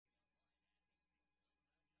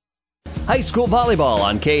High school volleyball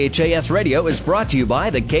on KHAS Radio is brought to you by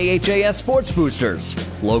the KHAS Sports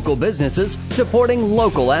Boosters, local businesses supporting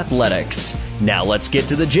local athletics. Now let's get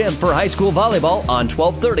to the gym for high school volleyball on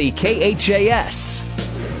 1230 KHAS.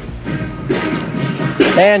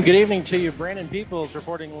 And good evening to you. Brandon Peoples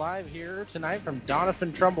reporting live here tonight from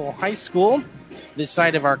Doniphan Trumbull High School. This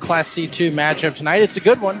side of our Class C2 matchup tonight. It's a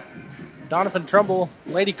good one. Doniphan Trumbull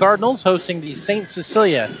Lady Cardinals hosting the St.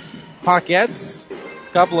 Cecilia Hawkettes.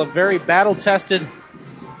 A couple of very battle-tested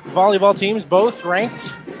volleyball teams, both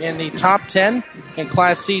ranked in the top 10 in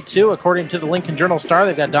Class C2. According to the Lincoln Journal-Star,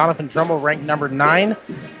 they've got Doniphan Trumbull ranked number 9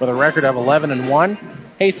 with a record of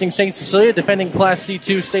 11-1. Hastings St. Cecilia, defending Class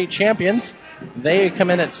C2 state champions. They come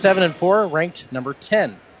in at 7-4, ranked number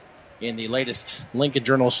 10 in the latest Lincoln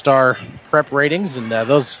Journal-Star prep ratings. And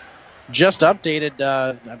those just updated,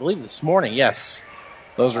 I believe, this morning. Yes,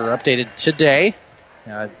 those are updated today.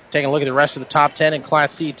 Taking a look at the rest of the top 10 in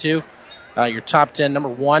Class C2. Your top 10, number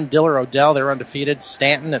 1, Diller Odell. They're undefeated.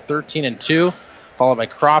 Stanton at 13-2. Followed by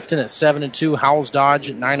Crofton at 7-2. Howells Dodge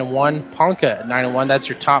at 9-1. Ponca at 9-1. That's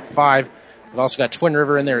your top 5. We've also got Twin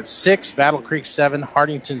River in there at 6. Battle Creek 7.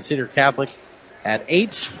 Hardington Cedar Catholic at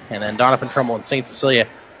 8. And then Doniphan Trumbull and St. Cecilia,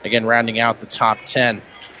 again, rounding out the top 10.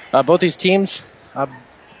 Both these teams have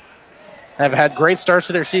had great starts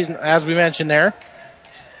to their season, as we mentioned there.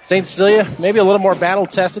 St. Cecilia, maybe a little more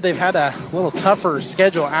battle-tested. They've had a little tougher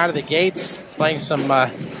schedule out of the gates, playing some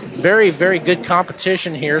very, very good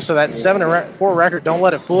competition here. So that 7-4 record, don't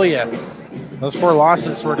let it fool you. Those 4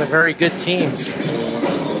 losses were to very good teams.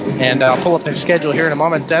 And I'll pull up their schedule here in a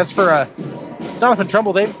moment. As for Doniphan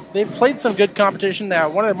Trumbull, they've played some good competition.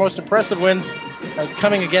 One of their most impressive wins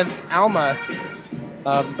coming against Alma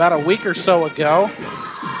about a week or so ago.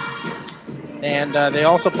 And they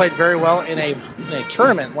also played very well in a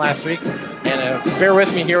tournament last week. And bear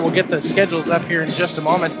with me here. We'll get the schedules up here in just a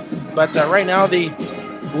moment. But right now, the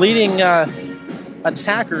leading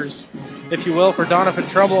attackers, if you will, for Doniphan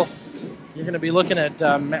Trumbull, you're going to be looking at,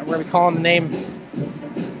 where we call him the name,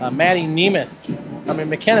 McKenna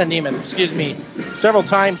Nemeth, several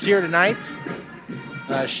times here tonight.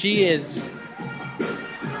 She is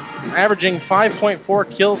averaging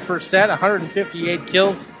 5.4 kills per set, 158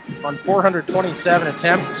 kills on 427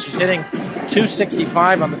 attempts. She's hitting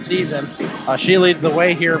 .265 on the season. She leads the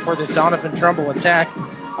way here for this Doniphan Trumbull attack,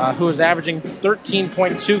 who is averaging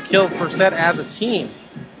 13.2 kills per set as a team.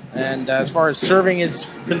 And as far as serving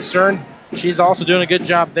is concerned, she's also doing a good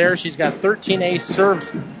job there. She's got 13 ace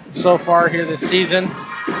serves so far here this season.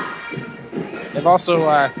 They've also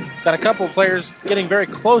got a couple of players getting very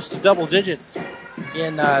close to double digits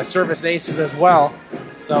in service aces as well.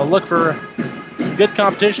 So look for some good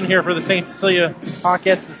competition here for the St. Cecilia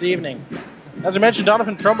Hawkettes this evening. As I mentioned,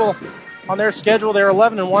 Doniphan Trumbull, on their schedule, they're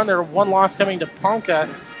 11-1. They're one loss coming to Ponca.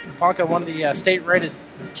 Ponca, one of the state-rated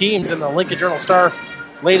teams in the Lincoln Journal-Star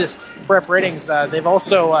latest prep ratings. They've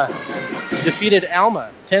also defeated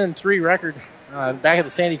Alma, 10-3 record back at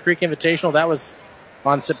the Sandy Creek Invitational. That was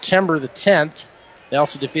on September the 10th. They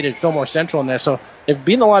also defeated Fillmore Central in there. So they've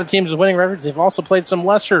beaten a lot of teams with winning records. They've also played some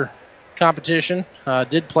lesser competition.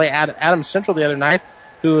 Did play Adams Central the other night,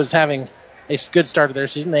 who is having a good start to their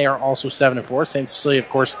season. They are also 7-4. St. Cecilia, of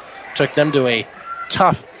course, took them to a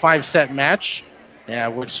tough 5-set match,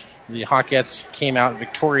 which the Hawkettes came out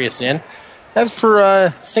victorious in. As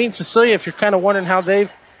for St. Cecilia, if you're kind of wondering how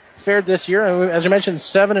they've fared this year, as I mentioned,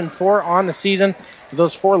 7-4 on the season.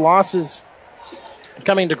 Those 4 losses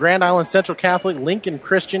coming to Grand Island Central Catholic, Lincoln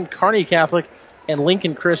Christian, Kearney Catholic, and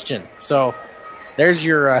Lincoln Christian. So there's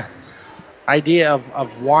your idea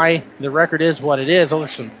of why the record is what it is. Those are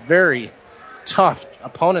some very tough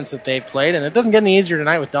opponents that they've played, and it doesn't get any easier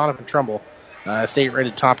tonight with Doniphan Trumbull, a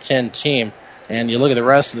state-rated top 10 team. And you look at the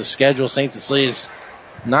rest of the schedule, St. Cecilia's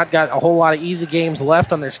not got a whole lot of easy games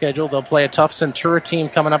left on their schedule. They'll play a tough Centura team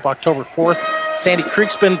coming up October 4th. Sandy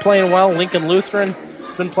Creek's been playing well. Lincoln Lutheran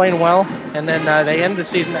been playing well. And then they end the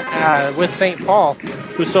season with St. Paul,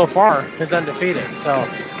 who so far is undefeated. So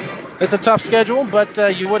it's a tough schedule, but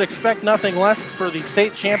you would expect nothing less for the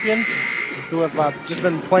state champions, who have just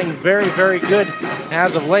been playing very, very good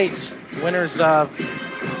as of late. Winners of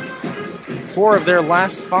 4 of their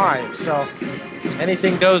last 5. So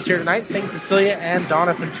anything goes here tonight, St. Cecilia and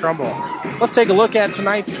Doniphan Trumbull. Let's take a look at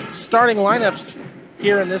tonight's starting lineups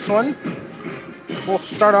here in this one. We'll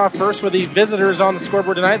start off first with the visitors on the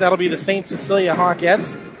scoreboard tonight. That'll be the St. Cecilia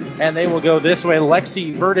Hawkettes, and they will go this way.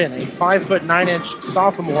 Lexi Verdon, a 5'9"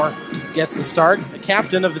 sophomore, gets the start. The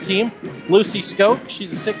captain of the team, Lucy Skoke.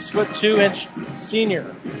 She's a 6'2" senior.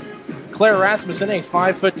 Claire Rasmussen, a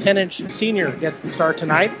 5'10" senior, gets the start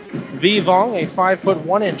tonight. Vi Vong, a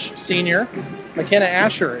 5'1" senior. McKenna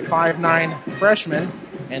Asher, a 5'9" freshman.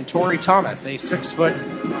 And Tori Thomas, a 6'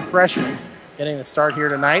 freshman, getting the start here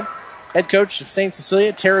tonight. Head coach of St.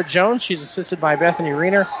 Cecilia, Tara Jones. She's assisted by Bethany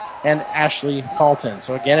Reiner and Ashley Fulton.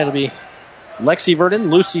 So again, it'll be Lexi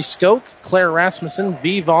Verdon, Lucy Skoke, Claire Rasmussen,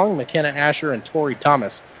 Vi Vong, McKenna Asher, and Tori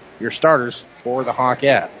Thomas, your starters for the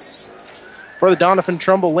Hawkettes. For the Doniphan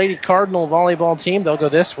Trumbull Lady Cardinal volleyball team, they'll go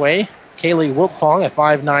this way. Kaylee Wiltfong, a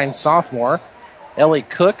 5'9" sophomore. Ellie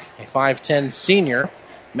Cook, a 5'10" senior.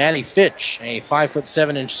 Maddie Fitch, a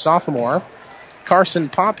 5'7" sophomore. Carson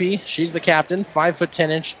Poppy, she's the captain,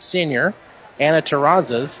 5'10" senior. Anna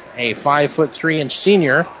Terrazas, a 5'3"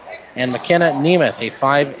 senior. And McKenna Nemeth, a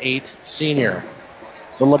 5'8" senior.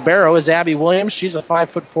 The libero is Abby Williams. She's a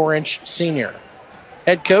 5'4" senior.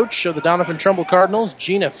 Head coach of the Doniphan Trumbull Cardinals,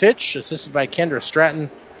 Gina Fitch, assisted by Kendra Stratton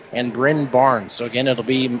and Bryn Barnes. So again, it'll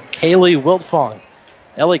be Kaylee Wiltfong,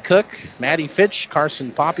 Ellie Cook, Maddie Fitch, Carson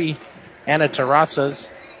Poppy, Anna Terrazas,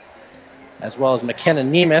 as well as McKenna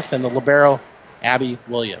Nemeth, and the libero, Abby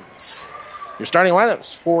Williams. Your starting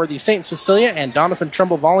lineups for the St. Cecilia and Doniphan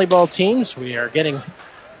Trumbull volleyball teams. We are getting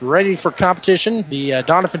ready for competition. The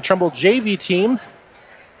Doniphan Trumbull JV team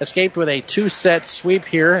escaped with a 2-set sweep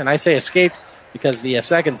here, and I say escaped because the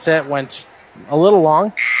second set went a little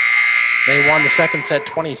long. They won the second set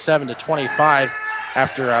 27-25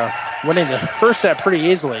 after winning the first set pretty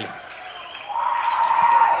easily.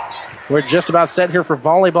 We're just about set here for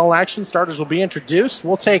volleyball action. Starters will be introduced.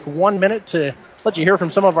 We'll take 1 minute to let you hear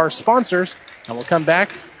from some of our sponsors, and we'll come back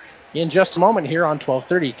in just a moment here on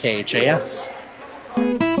 1230 KHAS.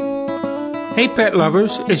 Hey pet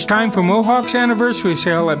lovers, it's time for Mohawk's anniversary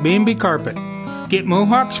sale at B&B Carpet. Get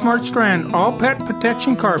Mohawk Smart Strand All Pet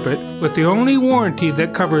Protection Carpet with the only warranty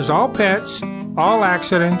that covers all pets, all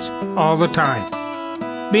accidents, all the time.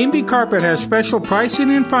 B&B Carpet has special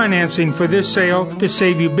pricing and financing for this sale to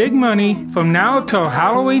save you big money from now till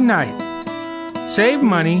Halloween night. Save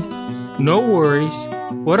money, no worries.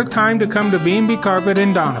 What a time to come to B&B Carpet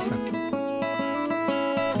in Doniphan.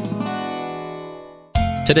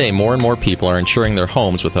 Today, more and more people are insuring their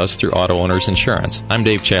homes with us through Auto Owners Insurance. I'm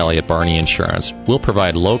Dave Challey at Barney Insurance. We'll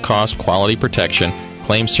provide low-cost, quality protection,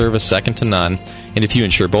 claim service second to none, and if you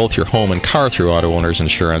insure both your home and car through Auto Owners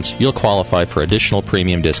Insurance, you'll qualify for additional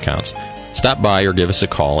premium discounts. Stop by or give us a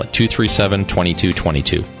call at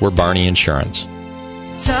 237-2222. We're Barney Insurance.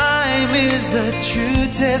 Time is the true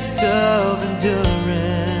test of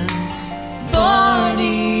endurance.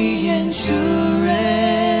 Barney Insurance.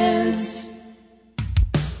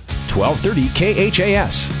 1230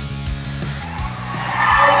 KHAS.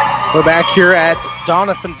 We're back here at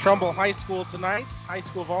Doniphan Trumbull High School tonight. High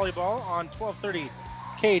school volleyball on 1230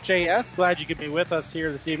 KHAS. Glad you could be with us here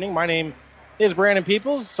this evening. My name is Brandon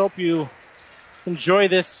Peoples. Hope you enjoy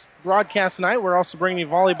this broadcast tonight. We're also bringing you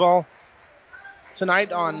volleyball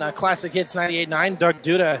tonight on Classic Hits 98.9. Doug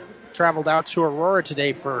Duda traveled out to Aurora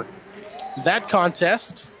today for that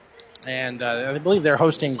contest. And I believe they're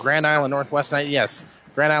hosting Grand Island Northwest tonight. Yes,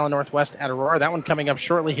 Grand Island Northwest at Aurora. That one coming up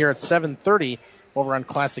shortly here at 7:30 over on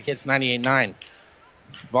Classic Hits 98.9.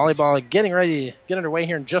 Volleyball getting ready to get underway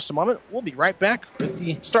here in just a moment. We'll be right back with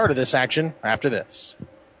the start of this action after this.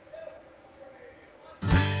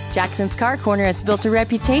 Jackson's Car Corner has built a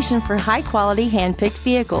reputation for high-quality hand-picked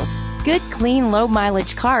vehicles. Good, clean,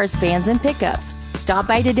 low-mileage cars, vans, and pickups. Stop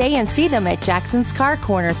by today and see them at Jackson's Car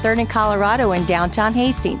Corner, 3rd and Colorado in downtown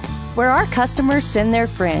Hastings, where our customers send their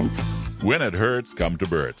friends. When it hurts, come to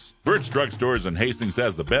Burt's. Burt's Drug Stores in Hastings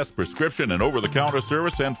has the best prescription and over-the-counter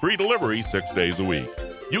service and free delivery 6 days a week.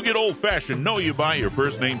 You get old-fashioned, know you buy your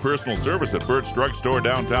first-name personal service at Burt's Drug Store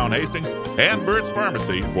downtown Hastings and Burt's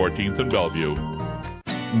Pharmacy, 14th and Bellevue.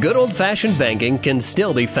 Good old-fashioned banking can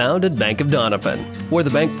still be found at Bank of Doniphan, where the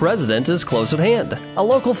bank president is close at hand. A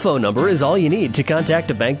local phone number is all you need to contact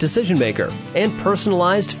a bank decision maker, and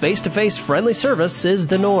personalized face-to-face friendly service is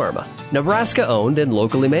the norm. Nebraska-owned and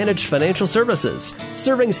locally managed financial services,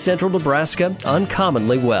 serving central Nebraska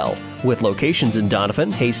uncommonly well, with locations in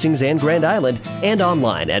Doniphan, Hastings, and Grand Island, and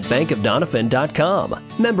online at bankofdoniphan.com.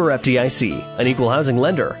 Member FDIC, an equal housing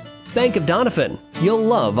lender. Bank of Doniphan, you'll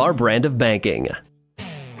love our brand of banking.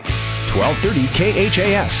 1230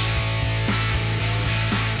 KHAS.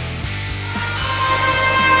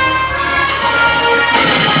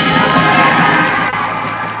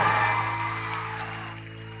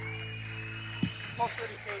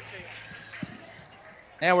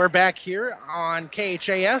 And we're back here on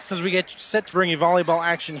KHAS as we get set to bring you volleyball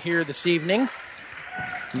action here this evening.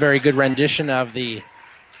 Very good rendition of the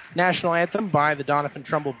national anthem by the Doniphan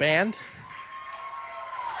Trumbull Band.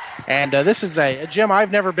 And this is a gym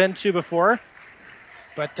I've never been to before.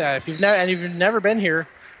 But if you've never been here,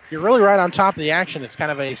 you're really right on top of the action. It's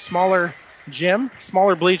kind of a smaller gym,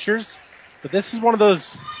 smaller bleachers. But this is one of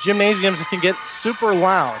those gymnasiums that can get super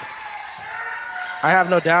loud. I have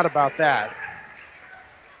no doubt about that.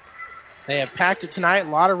 They have packed it tonight. A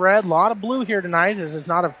lot of red, a lot of blue here tonight. This is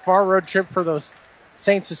not a far road trip for those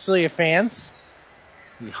St. Cecilia fans.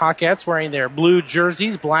 The Hawkettes wearing their blue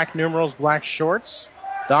jerseys, black numerals, black shorts.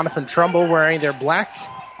 Doniphan Trumbull wearing their black,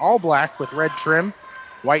 all black with red trim,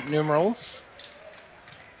 white numerals.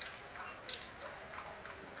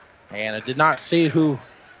 And I did not see who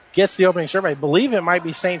gets the opening serve. I believe it might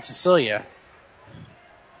be St. Cecilia.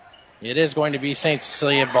 It is going to be St.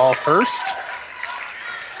 Cecilia ball first.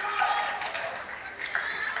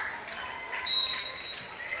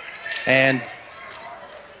 And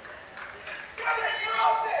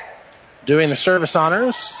doing the service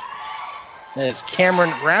honors is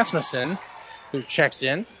Cameron Rasmussen, who checks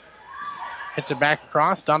in. Hits it back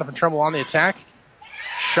across. Doniphan Trumbull on the attack.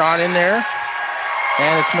 Shot in there.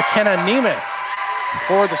 And it's McKenna Nemeth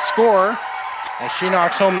for the score as she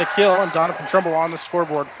knocks home the kill, and Doniphan Trumbull on the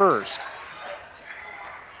scoreboard first.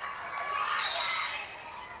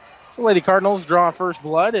 So Lady Cardinals draw first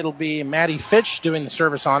blood. It'll be Maddie Fitch doing the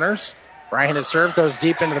service honors. Right-handed serve goes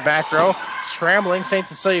deep into the back row. Scrambling, St.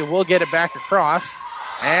 Cecilia will get it back across.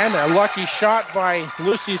 And a lucky shot by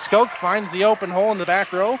Lucy Skoke finds the open hole in the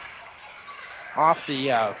back row. Off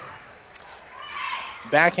the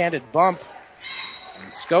backhanded bump.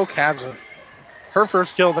 And Skoke has her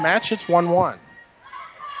first kill of the match. It's 1-1.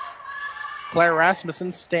 Claire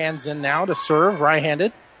Rasmussen stands in now to serve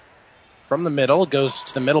right-handed. From the middle, goes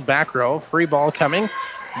to the middle back row. Free ball coming.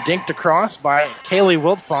 Dinked across by Kaylee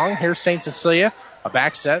Wildfong. Here's St. Cecilia. A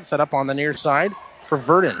back set up on the near side for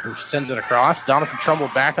Verdon, who sends it across. Doniphan Trumbull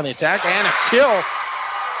back on the attack, and a kill.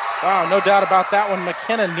 Wow, no doubt about that one.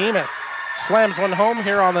 McKenna Nemeth slams one home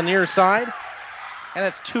here on the near side, and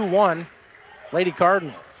it's 2-1, Lady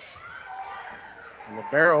Cardinals.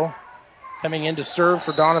 Libero coming in to serve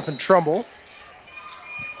for Doniphan Trumbull.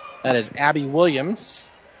 That is Abby Williams.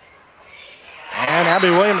 And Abby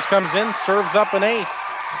Williams comes in, serves up an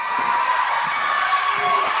ace.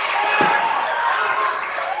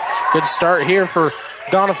 Good start here for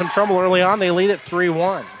Doniphan Trumbull early on. They lead at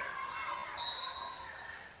 3-1.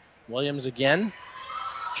 Williams again.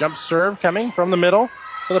 Jump serve coming from the middle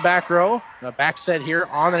to the back row. A back set here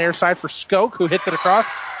on the near side for Skoke, who hits it across.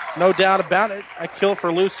 No doubt about it. A kill for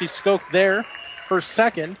Lucy Skoke there for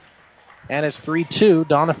second. And it's 3-2,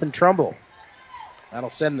 Doniphan Trumbull. That'll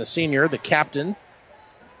send the senior, the captain,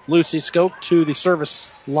 Lucy Skoke, to the service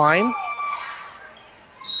line.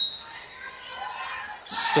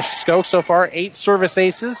 So Skoke so far, 8 service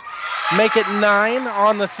aces. Make it 9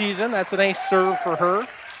 on the season. That's an ace serve for her.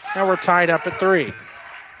 Now we're tied up at 3.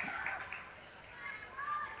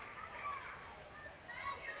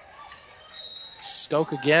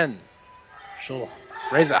 Skoke again. She'll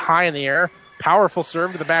raise it high in the air. Powerful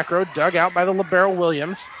serve to the back row. Dug out by the libero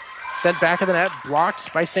Williams. Sent back of the net.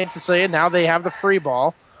 Blocked by St. Cecilia. Now they have the free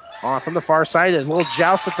ball. From the far side. A little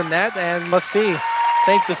joust at the net. And let's see.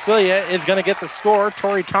 St. Cecilia is going to get the score.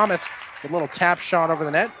 Tori Thomas with a little tap shot over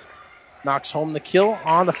the net. Knocks home the kill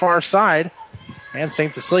on the far side. And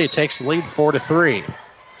St. Cecilia takes the lead 4-3.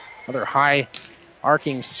 Another high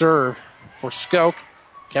arcing serve for Skoke.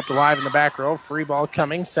 Kept alive in the back row. Free ball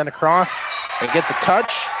coming. Sent across. They get the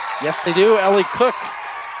touch. Yes, they do. Ellie Cook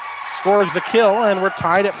scores the kill, and we're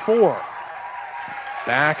tied at 4.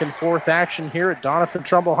 Back and forth action here at Doniphan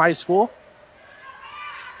Trumbull High School.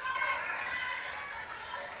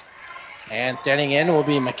 And standing in will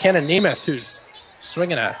be McKenna Nemeth, who's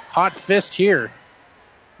swinging a hot fist here.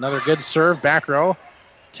 Another good serve, back row.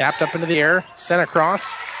 Tapped up into the air, sent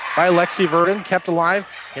across by Lexi Verdon, kept alive.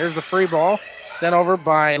 Here's the free ball, sent over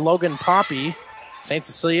by Logan Poppy. St.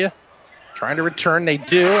 Cecilia trying to return, they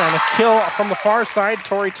do, and a kill from the far side.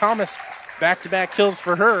 Tori Thomas, back-to-back kills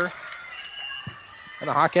for her. And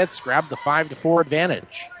the Hawkettes grab the 5-4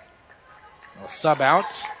 advantage. They'll sub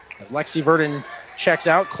out as Lexi Verdon checks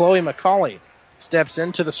out. Chloe McCauley steps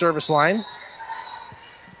into the service line.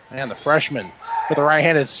 And the freshman with a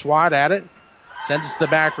right-handed swat at it. Sends it to the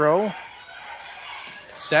back row.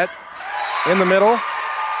 Set in the middle.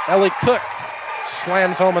 Ellie Cook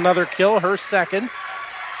slams home another kill, her second.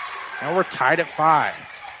 Now we're tied at 5.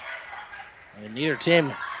 And neither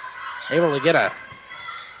team able to get a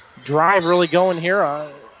drive really going here,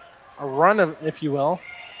 a run, if you will.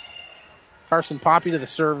 Carson Poppy to the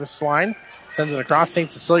service line. Sends it across. St.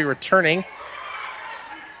 Cecilia returning.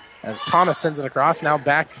 As Thomas sends it across. Now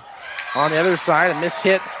back on the other side. A miss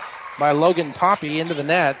hit by Logan Poppy into the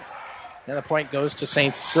net. And the point goes to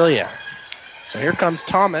St. Cecilia. So here comes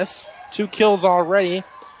Thomas. 2 kills already.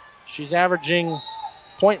 She's averaging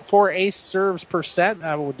 0.4 ace serves per set.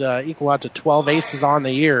 That would equal out to 12 aces on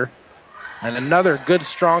the year. And another good,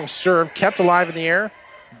 strong serve. Kept alive in the air.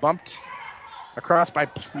 Bumped across by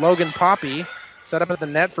Logan Poppy. Set up at the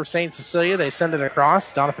net for St. Cecilia. They send it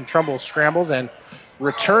across. Doniphan Trumbull scrambles and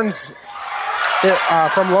returns it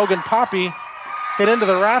from Logan Poppy. Hit into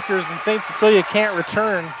the rafters, and St. Cecilia can't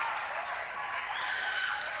return.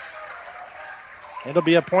 It'll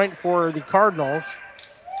be a point for the Cardinals,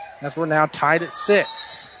 as we're now tied at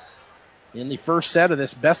 6 in the first set of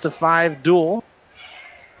this best-of-5 duel.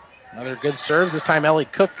 Another good serve. This time Ellie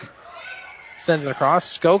Cook sends it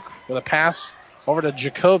across. Skoke with a pass over to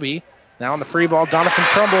Jacoby. Now on the free ball, Doniphan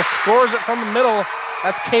Trumbull scores it from the middle.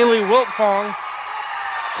 That's Kaylee Wiltfong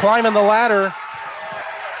climbing the ladder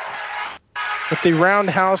with the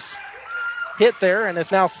roundhouse hit there, and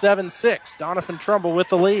it's now 7-6. Doniphan Trumbull with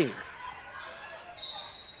the lead.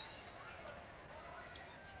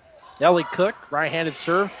 Ellie Cook, right-handed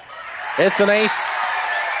serve. It's an ace.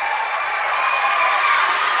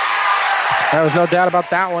 There was no doubt about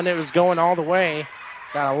that one. It was going all the way.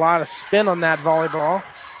 Got a lot of spin on that volleyball.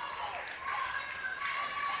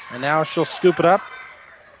 And now she'll scoop it up.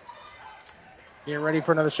 Get ready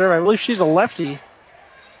for another serve. I believe she's a lefty.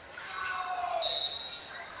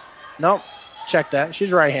 Nope. Check that.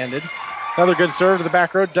 She's right-handed. Another good serve to the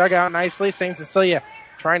back row. Dug out nicely. St. Cecilia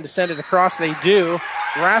trying to send it across. They do.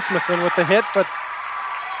 Rasmussen with the hit, but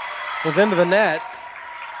was into the net.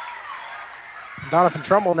 Doniphan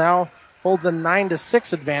Trumbull now holds a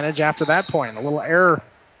 9-6 advantage after that point. A little error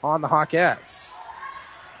on the Hawkettes.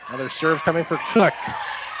 Another serve coming for Cook.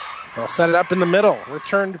 They'll set it up in the middle.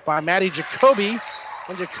 Returned by Maddie Jacoby.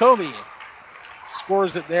 And Jacoby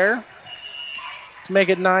scores it there to make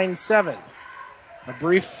it 9-7. A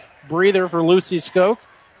brief breather for Lucy Skoke.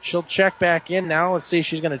 She'll check back in now. Let's see if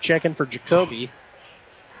she's going to check in for Jacoby.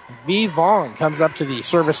 V. Vaughn comes up to the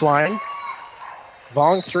service line.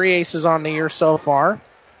 Vaughn, 3 aces on the year so far.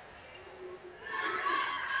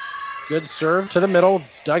 Good serve to the middle.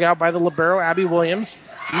 Dug out by the libero, Abby Williams.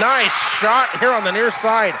 Nice shot here on the near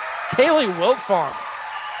side. Kaylee Wiltfong.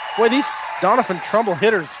 Boy, these Doniphan Trumbull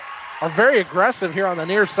hitters are very aggressive here on the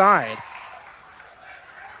near side.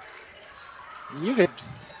 You could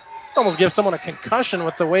almost give someone a concussion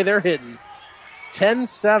with the way they're hitting.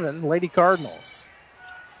 10-7, Lady Cardinals.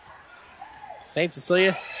 St.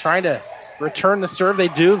 Cecilia trying to return the serve. They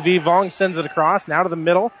do. V. Vong sends it across. Now to the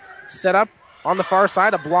middle. Set up on the far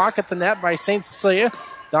side. A block at the net by St. Cecilia.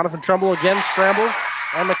 Doniphan Trumbull again scrambles.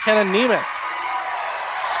 And McKenna Nemeth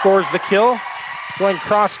scores the kill. Going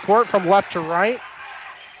cross court from left to right.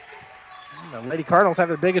 And the Lady Cardinals have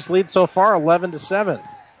their biggest lead so far, 11-7.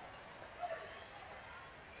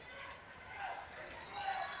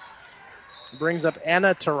 Brings up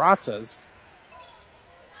Anna Terrazas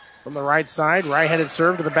from the right side. Right-handed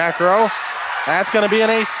serve to the back row. That's going to be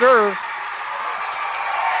an ace serve.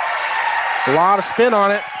 A lot of spin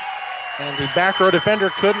on it. And the back row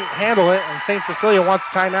defender couldn't handle it. And St. Cecilia wants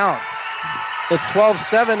a timeout. It's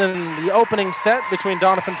 12-7 in the opening set between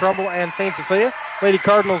Doniphan Trumbull and St. Cecilia. Lady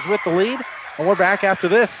Cardinals with the lead. And we're back after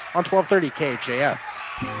this on 1230 KHAS.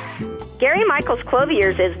 Gary Michaels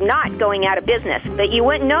Clothiers is not going out of business, but you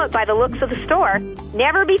wouldn't know it by the looks of the store.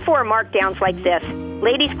 Never before markdowns like this.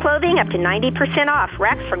 Ladies' clothing up to 90% off.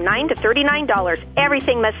 Racks from $9 to $39.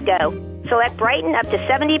 Everything must go. Select Brighton up to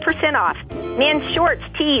 70% off. Men's shorts,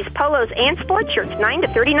 tees, polos, and sports shirts $9 to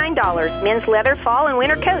 $39. Men's leather, fall, and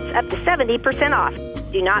winter coats up to 70% off.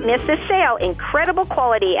 Do not miss this sale. Incredible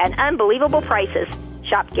quality and unbelievable prices.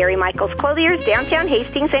 Shop Gary Michaels Clothiers, downtown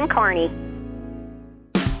Hastings and Kearney.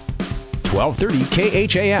 1230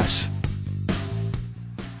 KHAS.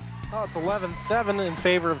 Well, it's 11-7 in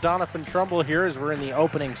favor of Doniphan Trumbull here as we're in the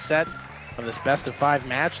opening set of this best-of-5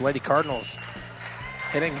 match. Lady Cardinals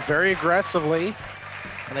hitting very aggressively,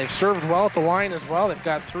 and they've served well at the line as well. They've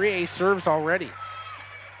got 3 ace serves already.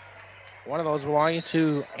 One of those belonging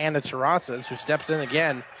to Anna Terrazas, who steps in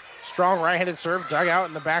again. Strong right-handed serve, dug out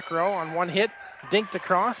in the back row on one hit, dinked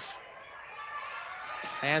across,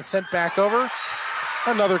 and sent back over.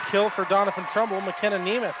 Another kill for Doniphan Trumbull. McKenna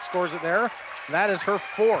Nemeth scores it there. That is her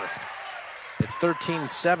 4th. It's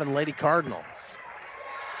 13-7 Lady Cardinals.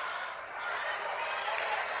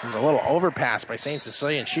 There's a little overpass by St.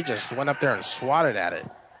 Cecilia, and she just went up there and swatted at it.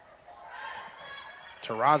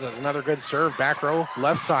 Terrazas, another good serve. Back row,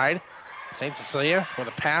 left side. St. Cecilia with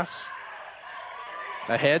a pass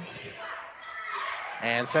ahead.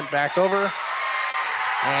 And sent back over.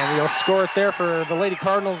 And he'll score it there for the Lady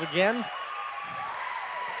Cardinals again.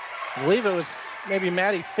 I believe it was maybe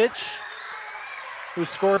Maddie Fitch who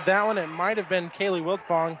scored that one. It might have been Kaylee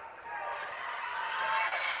Wiltfong.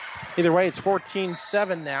 Either way, it's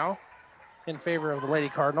 14-7 now in favor of the Lady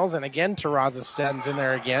Cardinals. And again, Terraza Sten's in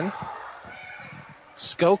there again.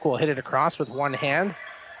 Skoke will hit it across with one hand.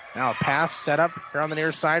 Now a pass set up here on the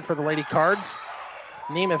near side for the Lady Cards.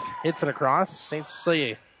 Nemeth hits it across. St.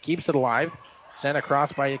 Cecilia keeps it alive. Sent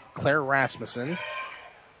across by Claire Rasmussen.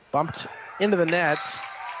 Bumped into the net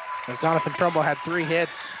as Doniphan Trumbull had 3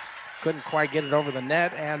 hits. Couldn't quite get it over the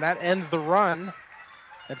net, and that ends the run.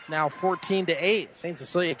 It's now 14-8. St.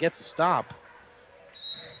 Cecilia gets a stop.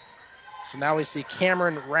 So now we see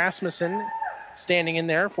Cameron Rasmussen standing in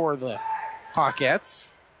there for the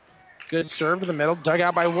Hawkettes. Good serve to the middle. Dug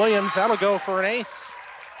out by Williams. That'll go for an ace.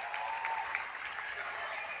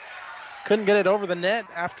 Couldn't get it over the net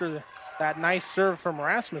after that nice serve from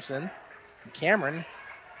Rasmussen. Cameron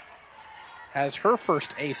has her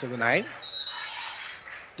first ace of the night.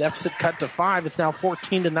 Deficit cut to 5. It's now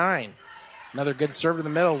 14-9. Another good serve to the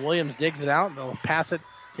middle. Williams digs it out. They'll pass it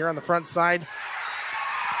here on the front side.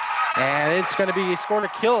 And it's going to be scored a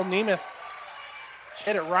kill. Nemeth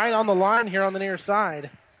hit it right on the line here on the near side.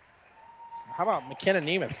 How about McKenna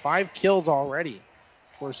Nemeth? 5 kills already.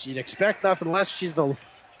 Of course, you'd expect nothing less. She's the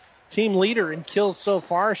team leader in kills so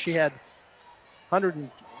far. She had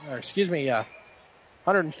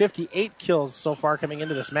 158 kills so far coming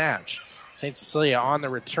into this match. St. Cecilia on the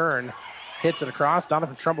return. Hits it across.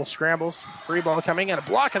 Doniphan Trumbull scrambles. Free ball coming and a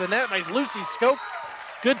block of the net by Lucy Skoke.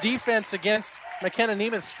 Good defense against McKenna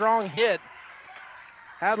Nemeth. Strong hit.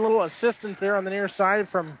 Had a little assistance there on the near side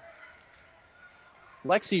from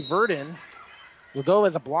Lexi Verdin. Will go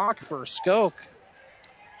as a block for Skoke.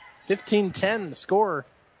 15-10 score.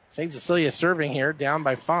 St. Cecilia serving here, down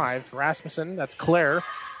by 5. Rasmussen, that's Claire,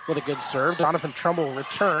 with a good serve. Doniphan Trumbull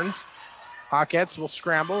returns. Hawkettes will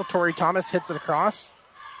scramble. Tori Thomas hits it across.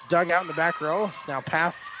 Dug out in the back row. It's now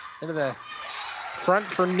passed into the front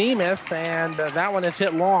for Nemeth, and that one is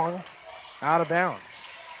hit long, out of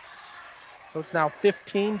bounds. So it's now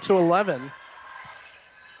 15-11.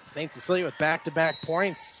 St. Cecilia with back-to-back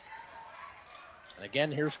points. And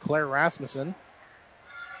again, here's Claire Rasmussen.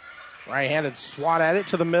 Right-handed swat at it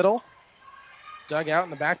to the middle. Dug out in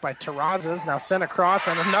the back by Terrazas. Now sent across,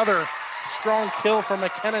 and another strong kill from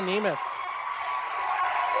McKenna Nemeth.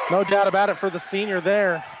 No doubt about it for the senior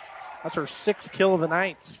there. That's her 6th kill of the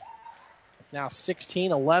night. It's now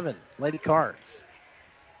 16-11, Lady Cards.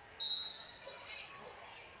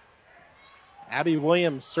 Abby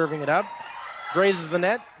Williams serving it up. Grazes the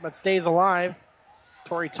net, but stays alive.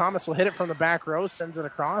 Tori Thomas will hit it from the back row, sends it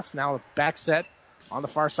across. Now the back set on the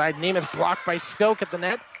far side. Nemeth blocked by Skoke at the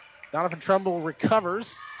net. Doniphan Trumbull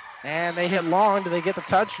recovers, and they hit long. Do they get the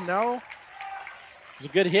touch? No. It was a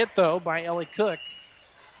good hit, though, by Ellie Cook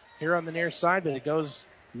here on the near side, but it goes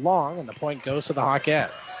long, and the point goes to the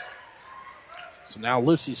Hawkettes. So now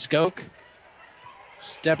Lucy Skoke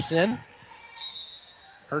steps in.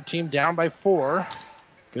 Her team down by 4.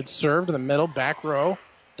 Good serve to the middle, back row.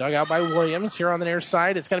 Dug out by Williams here on the near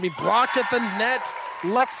side. It's going to be blocked at the net.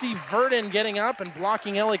 Lexi Verdin getting up and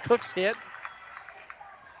blocking Ellie Cook's hit.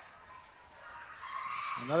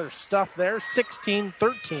 Another stuff there.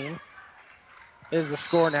 16-13 is the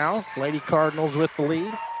score now. Lady Cardinals with the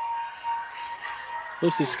lead.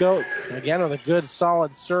 Lucy Skoke again with a good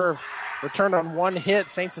solid serve. Returned on one hit.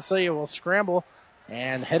 St. Cecilia will scramble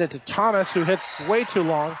and head it to Thomas, who hits way too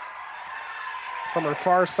long from her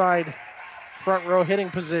far side front row hitting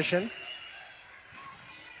position.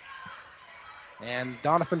 And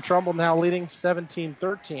Doniphan Trumbull now leading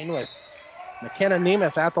 17-13 with McKenna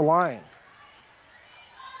Nemeth at the line.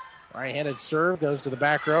 Right-handed serve goes to the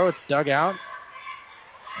back row. It's dug out.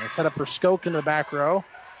 And set up for Skoke in the back row.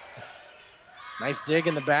 Nice dig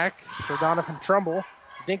in the back for Doniphan Trumbull.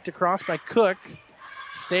 Dinked across by Cook.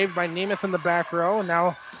 Saved by Nemeth in the back row.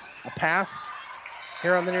 Now a pass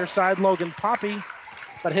here on the near side. Logan Poppy,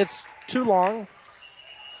 but hits too long.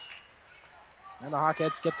 And the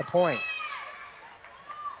Hawkettes get the point.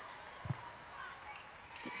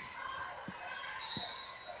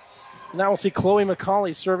 Now we'll see Chloe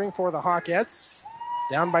McCauley serving for the Hawkettes.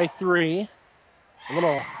 Down by 3. A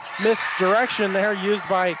little misdirection there used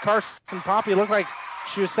by Carson Poppy. It looked like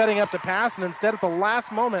she was setting up to pass, and instead at the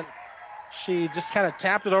last moment, she just kind of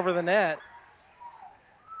tapped it over the net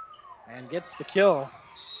and gets the kill.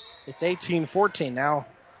 It's 18-14 now.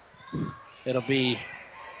 It'll be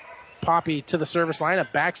Poppy to the service line. A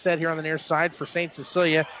back set here on the near side for St.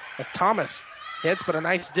 Cecilia as Thomas hits, but a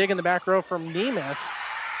nice dig in the back row from Nemeth.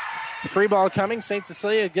 Free ball coming. St.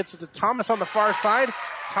 Cecilia gets it to Thomas on the far side.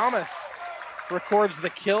 Thomas records the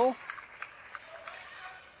kill.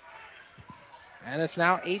 And it's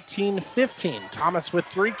now 18-15. Thomas with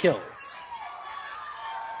 3 kills.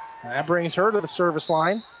 And that brings her to the service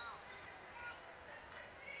line.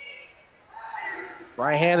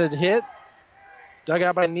 Right-handed hit. Dug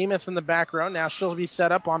out by Nemeth in the back row. Now she'll be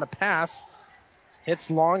set up on a pass.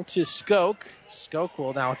 Hits long to Skoke. Skoke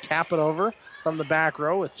will now tap it over from the back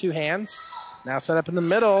row with 2 hands. Now set up in the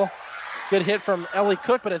middle. Good hit from Ellie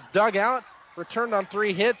Cook, but it's dug out. Returned on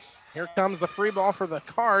 3 hits. Here comes the free ball for the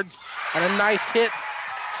Cards. And a nice hit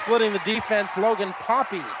splitting the defense. Logan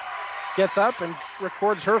Poppy gets up and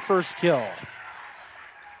records her first kill.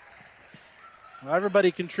 Well,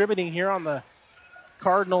 everybody contributing here on the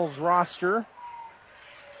Cardinals roster.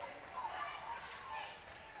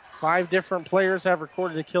 5 different players have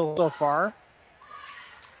recorded a kill so far.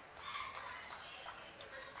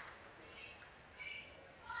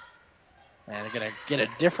 And they're going to get a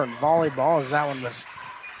different volleyball as that one was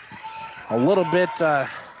a little bit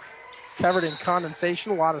covered in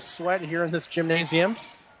condensation. A lot of sweat here in this gymnasium.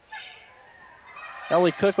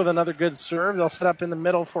 Ellie Cook with another good serve. They'll set up in the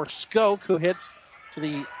middle for Skoke, who hits to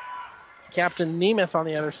the Captain Nemeth on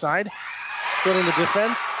the other side. Splitting the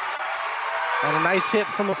defense. And a nice hit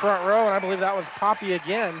from the front row, and I believe that was Poppy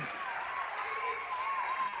again.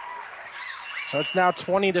 So it's now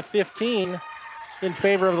 20-15 in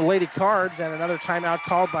favor of the Lady Cards, and another timeout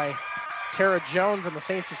called by Tara Jones and the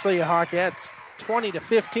St. Cecilia Hawkettes.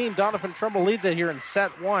 20-15, Doniphan Trumbull leads it here in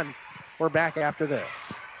set 1. We're back after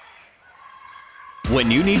this.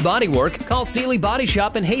 When you need body work, call Sealy Body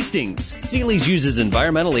Shop in Hastings. Sealy's uses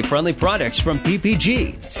environmentally friendly products from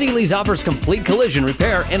PPG. Sealy's offers complete collision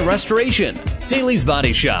repair and restoration. Sealy's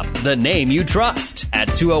Body Shop, the name you trust.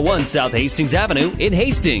 At 201 South Hastings Avenue in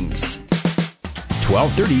Hastings.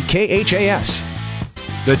 1230 KHAS.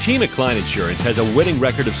 The team at Klein Insurance has a winning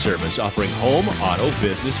record of service offering home, auto,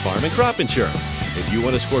 business, farm, and crop insurance. If you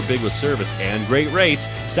want to score big with service and great rates,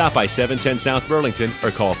 stop by 710 South Burlington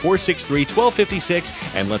or call 463-1256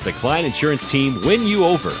 and let the Klein Insurance team win you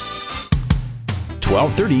over.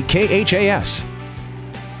 1230 KHAS.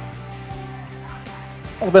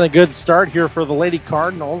 It's been a good start here for the Lady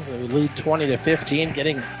Cardinals. They lead 20-15,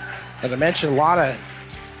 getting, as I mentioned, a lot of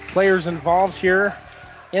players involved here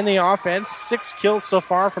in the offense. 6 kills so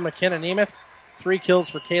far from McKenna Nemeth, 3 kills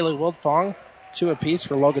for Kaylee Wildfong, 2 apiece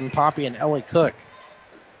for Logan Poppy and Ellie Cook.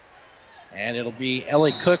 And it'll be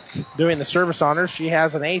Ellie Cook doing the service honors. She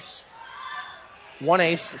has an ace, 1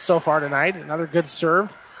 ace so far tonight. Another good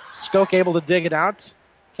serve. Skoke able to dig it out,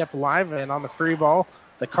 kept alive, and on the free ball,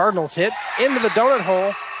 the Cardinals hit into the donut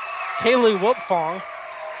hole. Kaylee Wildfong.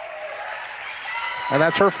 And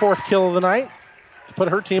that's her 4th kill of the night to put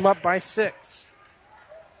her team up by 6.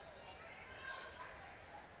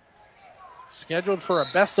 Scheduled for a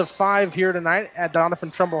best of 5 here tonight at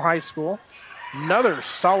Doniphan Trumbull High School. Another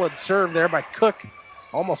solid serve there by Cook.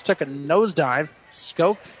 Almost took a nosedive.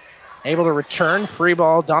 Skoke able to return. Free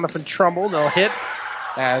ball, Doniphan Trumbull. No hit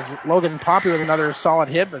as Logan Poppy with another solid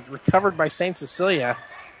hit, but recovered by St. Cecilia.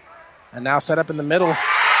 And now set up in the middle.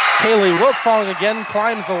 Kaylee Wiltfong again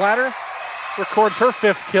climbs the ladder. Records her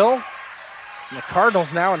 5th kill. And the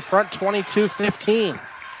Cardinals now in front 22-15.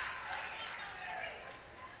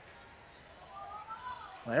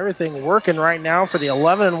 Well, everything working right now for the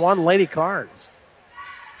 11-1 Lady Cards.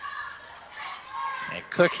 And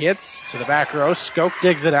Cook hits to the back row. Skoke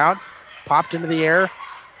digs it out. Popped into the air.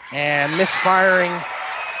 And misfiring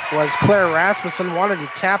was Claire Rasmussen. Wanted to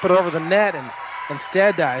tap it over the net and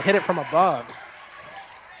instead hit it from above.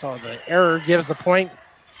 So the error gives the point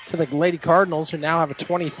to the Lady Cardinals, who now have a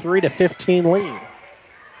 23-15 lead.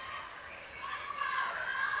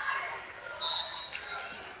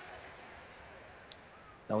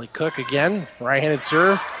 Ellie Cook again, right-handed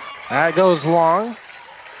serve. That goes long.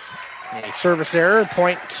 A service error,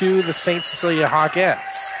 point to the St. Cecilia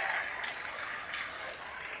Hawkettes.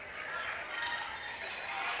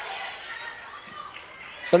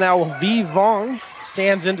 So now V. Vong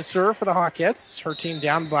stands in to serve for the Hawkettes. Her team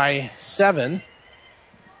down by 7.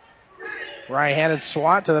 Right-handed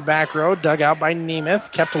swat to the back row, dug out by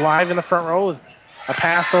Nemeth. Kept alive in the front row with a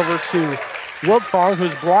pass over to Wiltfong,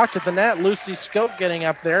 who's blocked at the net. Lucy Skoke getting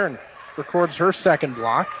up there and records her 2nd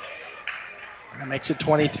block. That makes it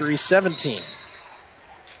 23-17.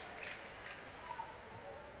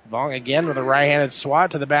 Vong again with a right-handed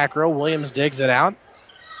swat to the back row. Williams digs it out.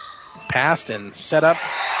 Passed and set up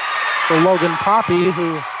for Logan Poppy,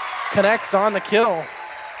 who connects on the kill.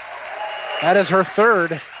 That is her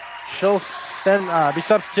 3rd. She'll be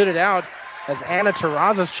substituted out as Anna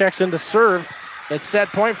Terrazas checks in to serve. It's set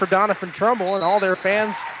point for Doniphan Trumbull, and all their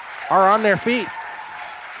fans are on their feet.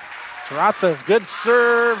 Terrazas, good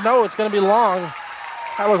serve. No, it's going to be long.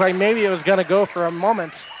 That looked like maybe it was going to go for a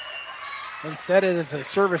moment. Instead, it is a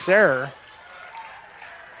service error.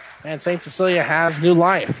 And St. Cecilia has new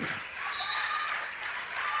life.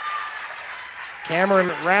 Cameron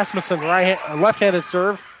Rasmussen, left-handed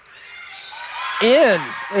serve.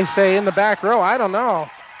 They say in the back row. I don't know.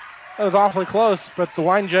 That was awfully close, but the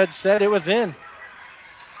line judge said it was in.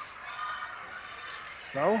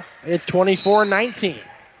 So it's 24-19.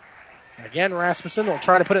 Again, Rasmussen will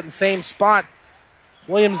try to put it in the same spot.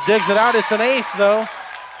 Williams digs it out. It's an ace, though,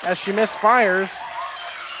 as she misfires.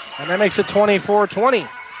 And that makes it 24-20.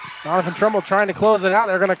 Doniphan Trumbull trying to close it out.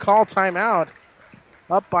 They're going to call timeout.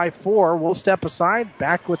 Up by 4. We'll step aside.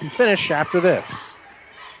 Back with the finish after this.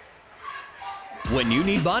 When you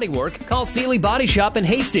need body work, call Seeley Body Shop in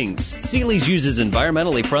Hastings. Seeley's uses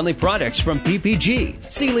environmentally friendly products from PPG.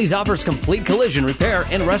 Seeley's offers complete collision repair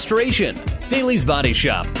and restoration. Seeley's Body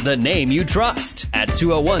Shop, the name you trust, at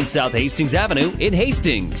 201 South Hastings Avenue in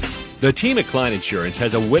Hastings. The team at Klein Insurance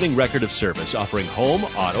has a winning record of service, offering home,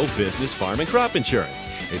 auto, business, farm, and crop insurance.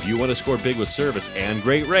 If you want to score big with service and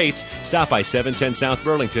great rates, stop by 710 South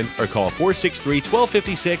Burlington or call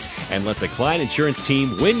 463-1256 and let the Klein Insurance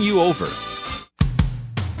team win you over.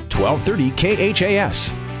 1230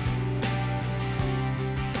 KHAS.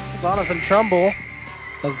 Doniphan Trumbull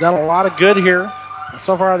has done a lot of good here.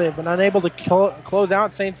 So far, they've been unable to close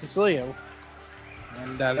out St. Cecilia.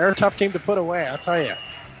 And they're a tough team to put away, I'll tell you.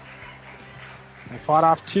 They fought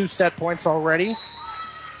off 2 set points already.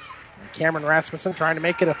 And Cameron Rasmussen trying to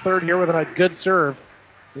make it a third here with a good serve.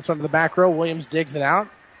 This one to the back row. Williams digs it out.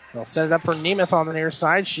 They'll set it up for Nemeth on the near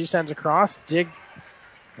side. She sends across. Dig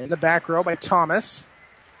in the back row by Thomas.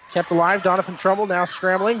 Kept alive. Doniphan Trumbull now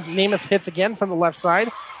scrambling. Nemeth hits again from the left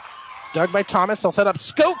side. Dug by Thomas. They'll set up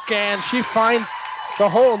Skoke, and she finds the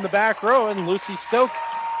hole in the back row. And Lucy Skoke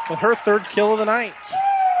with her third kill of the night.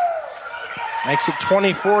 Makes it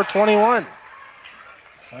 24-21.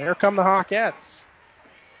 So here come the Hawkettes.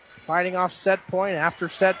 Fighting off set point after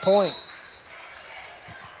set point.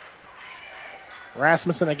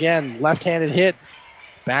 Rasmussen again. Left-handed hit.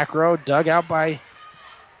 Back row dug out by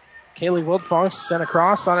Kaylee Wildfong, sent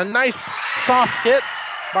across on a nice soft hit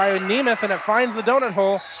by Nemeth, and it finds the donut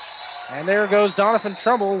hole. And there goes Doniphan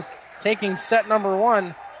Trumbull taking set number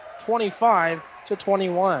 1,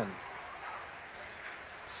 25-21.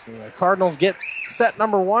 So the Cardinals get set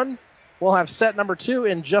number 1. We'll have set number 2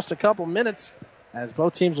 in just a couple minutes as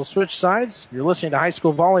both teams will switch sides. You're listening to High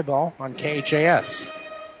School Volleyball on KHAS.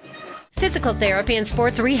 Physical Therapy and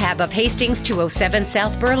Sports Rehab of Hastings, 207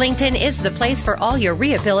 South Burlington is the place for all your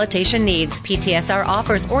rehabilitation needs. PTSR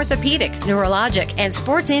offers orthopedic, neurologic, and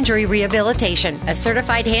sports injury rehabilitation. A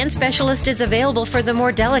certified hand specialist is available for the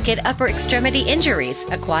more delicate upper extremity injuries.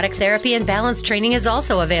 Aquatic therapy and balance training is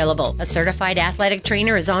also available. A certified athletic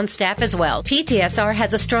trainer is on staff as well. PTSR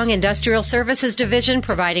has a strong industrial services division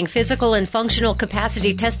providing physical and functional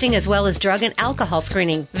capacity testing as well as drug and alcohol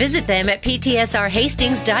screening. Visit them at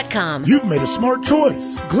ptsrhastings.com. You've made a smart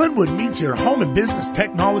choice. Glenwood meets your home and business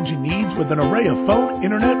technology needs with an array of phone,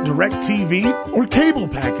 internet, direct TV, or cable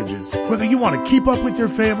packages. Whether you want to keep up with your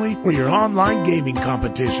family or your online gaming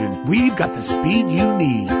competition, we've got the speed you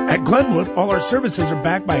need. At Glenwood, all our services are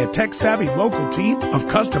backed by a tech-savvy local team of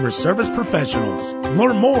customer service professionals.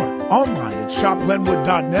 Learn more online at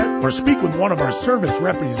shopglenwood.net or speak with one of our service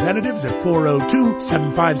representatives at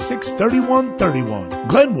 402-756-3131.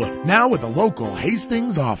 Glenwood, now with a local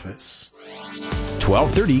Hastings office.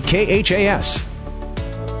 1230 KHAS.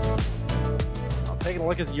 I'll take a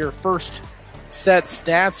look at your first set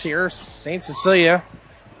stats here. St. Cecilia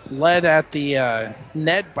led at the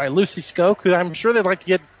net by Lucy Skoke, who I'm sure they'd like to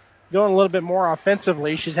get going a little bit more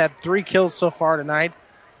offensively. She's had 3 kills so far tonight,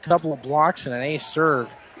 a couple of blocks and an ace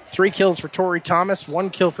serve. 3 kills for Tori Thomas,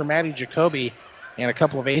 1 kill for Maddie Jacoby, and a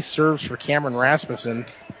couple of ace serves for Cameron Rasmussen.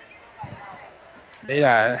 They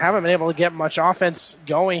haven't been able to get much offense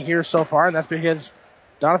going here so far, and that's because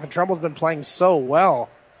Doniphan Trumbull's been playing so well.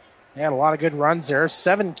 They had a lot of good runs there.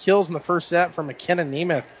 7 kills in the first set for McKenna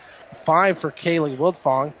Nemeth, 5 for Kaylee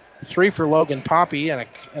Wildfong, 3 for Logan Poppy, and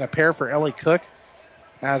a pair for Ellie Cook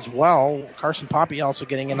as well. Carson Poppy also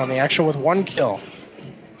getting in on the action with 1 kill.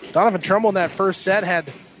 Doniphan Trumbull in that first set had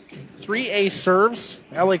 3 ace serves.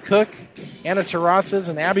 Ellie Cook, Anna Terrazas,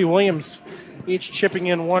 and Abby Williams each chipping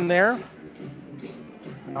in 1 there.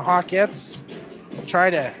 And the Hawkettes will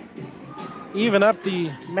try to even up the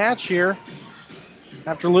match here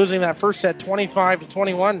after losing that first set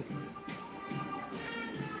 25-21.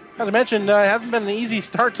 As I mentioned, it hasn't been an easy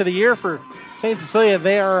start to the year for St. Cecilia.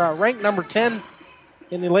 They are ranked number 10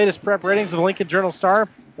 in the latest prep ratings of the Lincoln Journal-Star.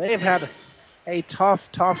 They have had a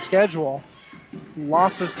tough schedule.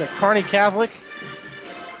 Losses to Kearney Catholic,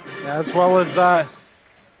 as well as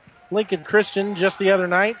Lincoln Christian just the other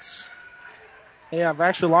night. Yeah, I've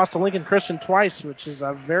actually lost to Lincoln Christian twice, which is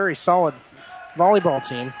a very solid volleyball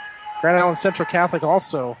team. Grand Island Central Catholic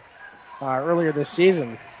also earlier this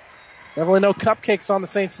season. Definitely no cupcakes on the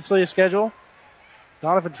St. Cecilia schedule.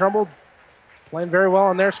 Doniphan Trumbull playing very well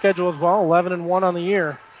on their schedule as well, 11-1 on the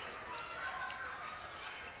year.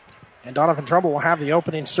 And Doniphan Trumbull will have the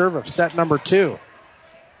opening serve of set number 2.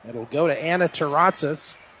 It'll go to Anna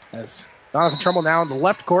Terrazas as Doniphan Trumbull now in the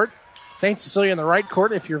left court. St. Cecilia in the right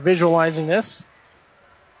court if you're visualizing this.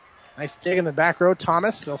 Nice dig in the back row.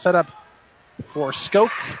 Thomas, they'll set up for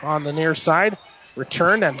Skoke on the near side.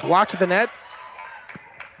 Returned and blocked to the net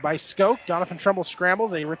by Skoke. Doniphan Trumbull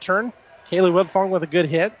scrambles. A return. Kaylee Woodfong with a good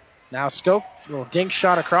hit. Now Skoke, little dink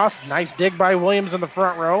shot across. Nice dig by Williams in the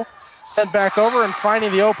front row. Sent back over and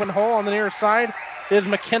finding the open hole on the near side is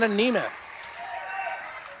McKenna Nemeth.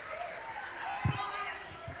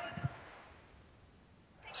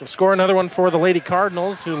 So score another one for the Lady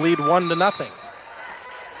Cardinals, who lead 1-0.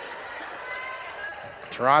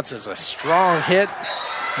 Trotz is a strong hit.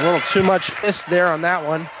 A little too much fist there on that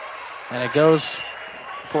one. And it goes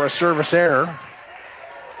for a service error.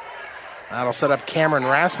 That'll set up Cameron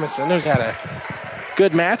Rasmussen, who's had a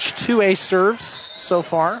good match. 2 ace serves so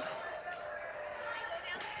far.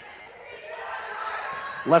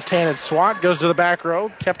 Left-handed swat goes to the back row.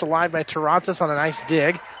 Kept alive by Terrazas on a nice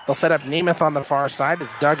dig. They'll set up Nemeth on the far side.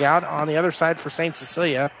 It's dug out on the other side for St.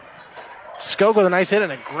 Cecilia. Skoke with a nice hit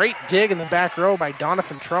and a great dig in the back row by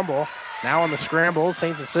Doniphan Trumbull. Now on the scramble,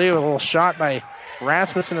 St. Cecilia with a little shot by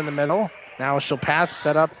Rasmussen in the middle. Now she'll pass,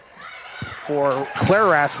 set up for Claire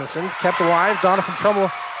Rasmussen. Kept alive. Doniphan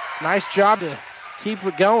Trumbull, nice job to keep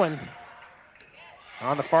it going.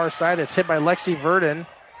 On the far side, it's hit by Lexi Verdon.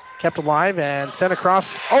 Kept alive and sent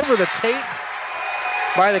across over the tape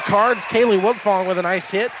by the Cards. Kaylee Woodfong with a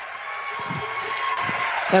nice hit.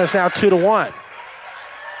 And it's now 2-1.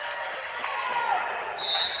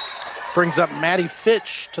 Brings up Maddie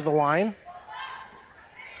Fitch to the line.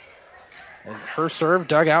 And her serve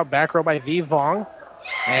dug out back row by V. Vong.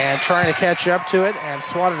 And trying to catch up to it and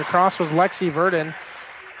swatted across was Lexi Verdon.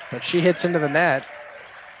 But she hits into the net.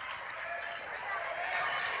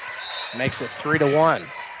 Makes it 3-1.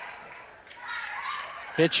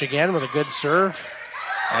 Fitch again with a good serve.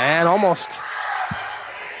 And almost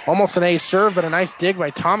an ace serve, but a nice dig by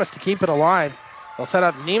Thomas to keep it alive. They'll set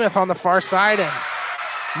up Nemeth on the far side, and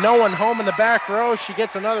no one home in the back row. She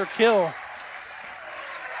gets another kill.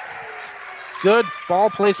 Good ball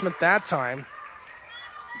placement that time.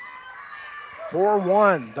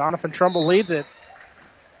 4-1. Doniphan Trumbull leads it.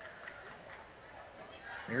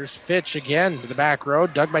 Here's Fitch again to the back row.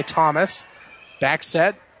 Dug by Thomas. Back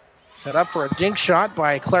set. Set up for a dink shot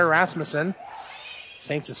by Claire Rasmussen.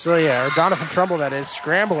 St. Cecilia, or Doniphan Trumbull, that is,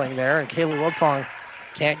 scrambling there, and Kaylee Woodfong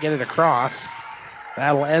can't get it across.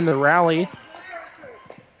 That'll end the rally.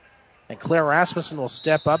 And Claire Rasmussen will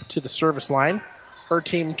step up to the service line. Her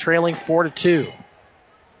team trailing 4-2.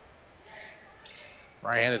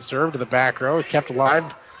 Right-handed serve to the back row. Kept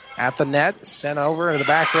alive at the net. Sent over to the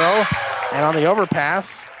back row. And on the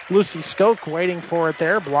overpass, Lucy Skoke waiting for it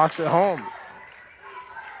there. Blocks it home.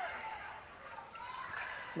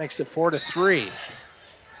 Makes it 4-3.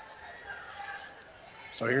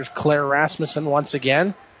 So here's Claire Rasmussen once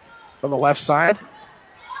again from the left side.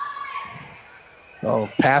 They'll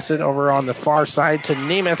pass it over on the far side to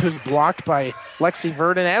Nemeth, who's blocked by Lexi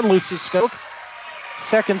Verdon and Lucy Skoke.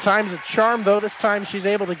 Second time's a charm, though. This time she's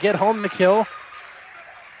able to get home the kill.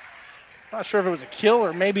 Not sure if it was a kill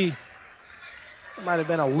or maybe it might have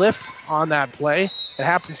been a lift on that play. It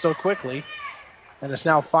happened so quickly. And it's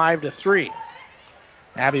now 5-3.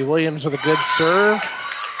 Abby Williams with a good serve,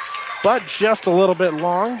 but just a little bit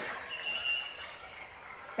long.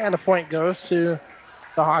 And the point goes to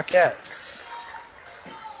the Hawkettes.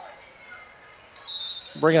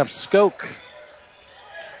 Bring up Skoke.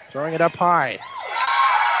 Throwing it up high.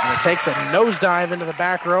 And it takes a nosedive into the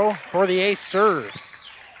back row for the ace serve.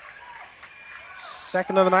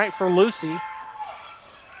 Second of the night for Lucy.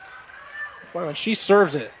 Boy, when she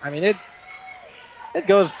serves it, I mean, it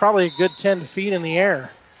goes probably a good 10 feet in the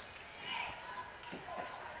air.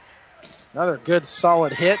 Another good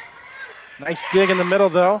solid hit. Nice dig in the middle,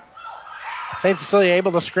 though. St. Cecilia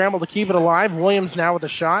able to scramble to keep it alive. Williams now with a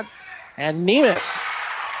shot. And Nemeth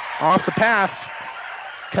off the pass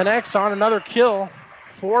connects on another kill.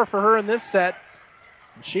 4 for her in this set.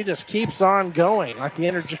 And she just keeps on going like the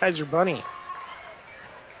Energizer Bunny.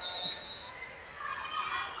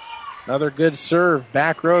 Another good serve.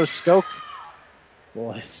 Back row, Skoke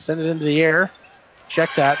will send it into the air.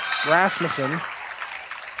 Check that. Rasmussen.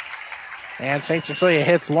 And St. Cecilia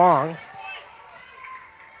hits long.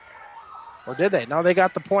 Or did they? No, they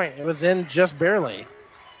got the point. It was in just barely.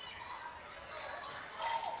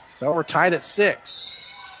 So we're tied at 6.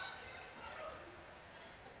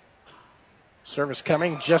 Service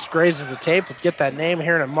coming, just grazes the tape. We'll get that name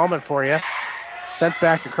here in a moment for you. Sent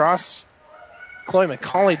back across. Chloe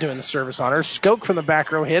McCauley doing the service on her. Skoke from the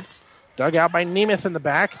back row hits. Dug out by Nemeth in the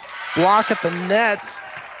back. Block at the net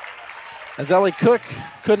as Ellie Cook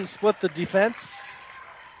couldn't split the defense.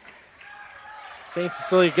 St.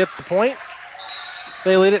 Cecilia gets the point.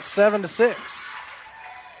 They lead it 7-6.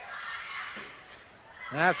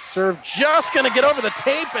 That serve just going to get over the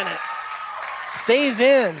tape, and it stays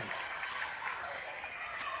in.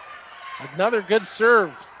 Another good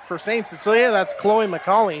serve for St. Cecilia. That's Chloe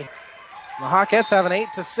McCauley. The Hawkettes have an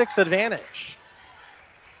 8-6 advantage.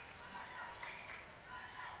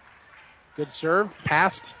 Good serve.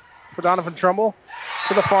 Passed for Doniphan Trumbull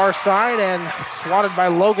to the far side and swatted by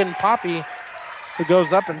Logan Poppy, who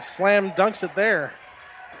goes up and slam dunks it there.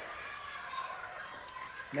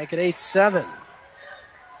 Make it 8-7.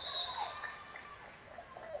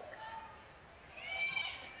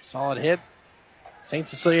 Solid hit. St.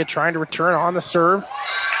 Cecilia trying to return on the serve.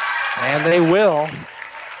 And they will.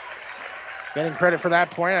 Getting credit for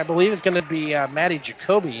that point, I believe, is going to be Maddie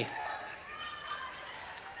Jacoby.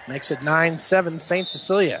 Makes it 9-7 St.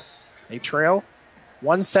 Cecilia. They trail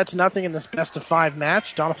 1-0 in this best-of-5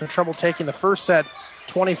 match. Doniphan Trumbull taking the first set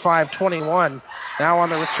 25-21. Now on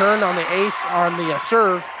the return on the ace, on the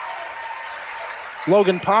serve,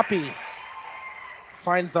 Logan Poppy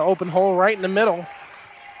finds the open hole right in the middle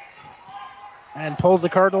and pulls the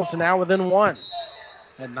Cardinals to now within 1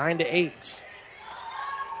 at 9-8.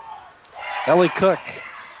 Ellie Cook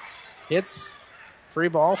hits, free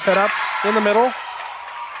ball set up in the middle,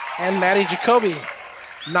 and Maddie Jacoby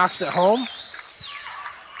knocks it home.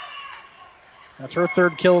 That's her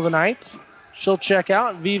third kill of the night. She'll check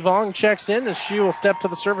out. V. Vong checks in as she will step to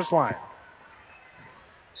the service line.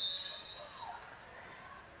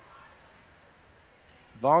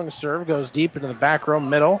 Vong's serve goes deep into the back row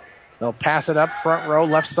middle. They'll pass it up front row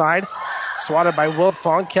left side. Swatted by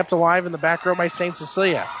Wilfong, kept alive in the back row by St.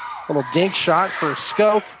 Cecilia. Little dink shot for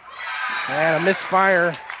Skoke. And a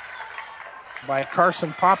misfire by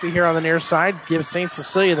Carson Poppy here on the near side. Gives St.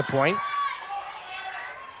 Cecilia the point.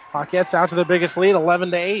 Hawkettes out to their biggest lead,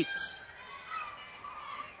 11-8.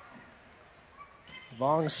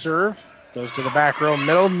 Vong's serve goes to the back row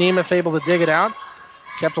middle. Nemeth able to dig it out.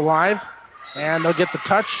 Kept alive. And they'll get the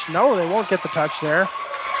touch. No, they won't get the touch there.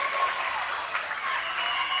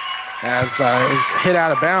 As is hit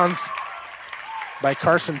out of bounds by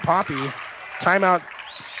Carson Poppy. Timeout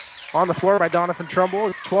on the floor by Doniphan Trumbull.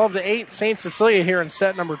 It's 12-8. St. Cecilia here in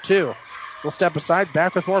set number 2. We'll step aside.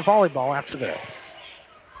 Back with more volleyball after this.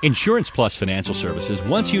 Insurance Plus Financial Services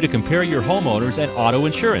wants you to compare your homeowners and auto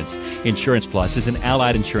insurance. Insurance Plus is an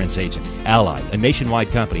Allied insurance agent. Allied, a nationwide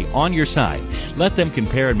company, on your side. Let them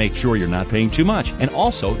compare and make sure you're not paying too much, and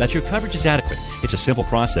also that your coverage is adequate. It's a simple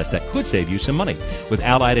process that could save you some money. With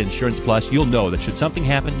Allied Insurance Plus, you'll know that should something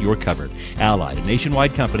happen, you're covered. Allied, a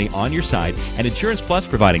nationwide company on your side, and Insurance Plus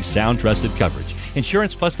providing sound, trusted coverage.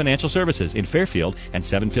 Insurance Plus Financial Services in Fairfield and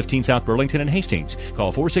 715 South Burlington and Hastings.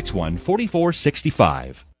 Call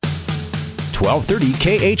 461-4465.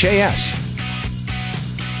 1230 KHAS.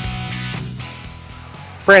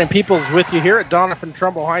 Brandon Peoples with you here at Doniphan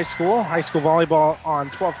Trumbull High School. High school volleyball on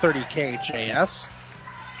 1230 KHAS.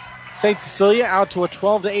 St. Cecilia out to a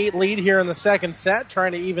 12-8 lead here in the second set,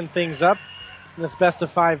 trying to even things up in this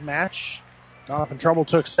best-of-5 match. Doniphan Trumbull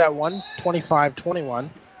took set 1,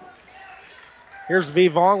 25-21. Here's V.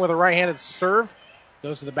 Vong with a right-handed serve.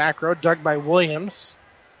 Goes to the back row, dug by Williams.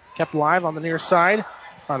 Kept alive on the near side.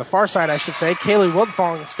 On the far side, I should say. Kaylee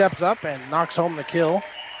Woodfong steps up and knocks home the kill.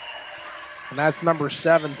 And that's number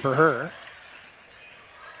 7 for her.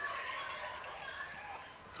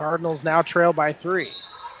 Cardinals now trail by 3.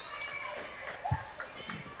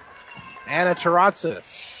 Anna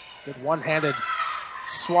Taratzis. Good one-handed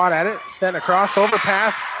swat at it. Sent across,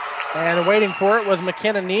 overpass. And waiting for it was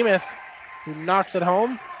McKenna Nemeth, who knocks it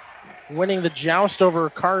home. Winning the joust over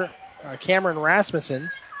Cameron Rasmussen.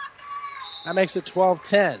 That makes it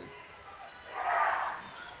 12-10.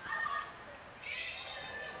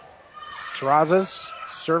 Terrazas,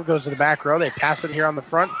 serve goes to the back row. They pass it here on the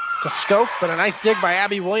front to Skoke, but a nice dig by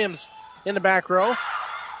Abby Williams in the back row.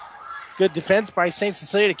 Good defense by St.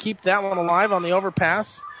 Cecilia to keep that one alive on the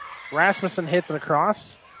overpass. Rasmussen hits it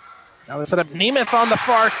across. Now they set up Nemeth on the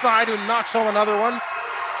far side, who knocks home another one.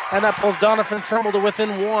 And that pulls Doniphan Trumbull to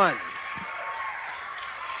within 1.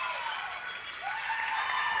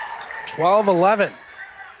 12-11.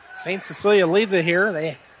 St. Cecilia leads it here.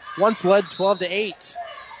 They once led 12-8.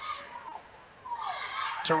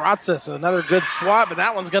 Terrazas, another good swat, but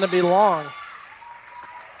that one's going to be long.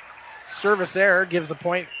 Service error gives the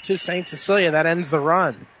point to St. Cecilia. That ends the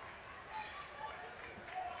run.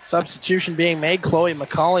 Substitution being made. Chloe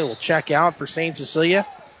McCauley will check out for St. Cecilia.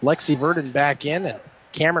 Lexi Verdon back in, and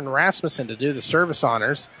Cameron Rasmussen to do the service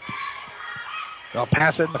honors. They'll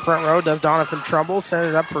pass it in the front row. Does Doniphan Trumbull. Send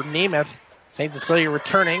it up for Nemeth. St. Cecilia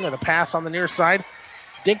returning with a pass on the near side.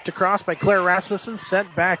 Dinked across by Claire Rasmussen.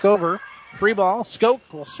 Sent back over. Free ball.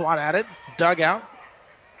 Skoke will swat at it. Dug out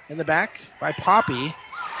in the back by Poppy.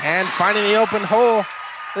 And finding the open hole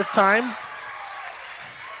this time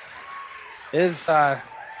is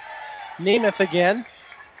Nemeth again.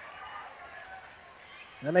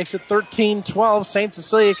 That makes it 13-12. St.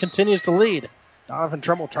 Cecilia continues to lead. Doniphan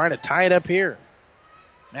Trumbull trying to tie it up here.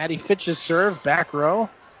 Maddie Fitch's serve, back row.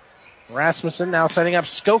 Rasmussen now setting up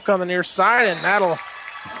Skoke on the near side, and that'll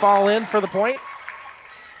fall in for the point.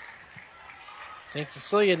 St.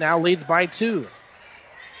 Cecilia now leads by 2.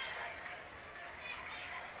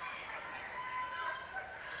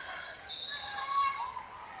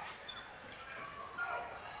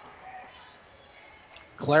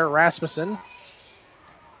 Claire Rasmussen,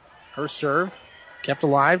 her serve, kept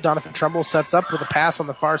alive. Doniphan Trumbull sets up with a pass on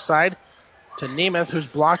the far side to Nemeth, who's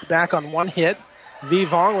blocked back on one hit. V.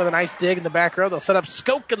 Vong with a nice dig in the back row. They'll set up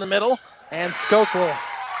Skoke in the middle, and Skoke will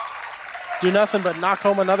do nothing but knock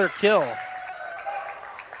home another kill.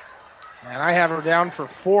 And I have her down for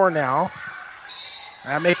 4 now.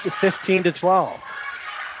 That makes it 15-12.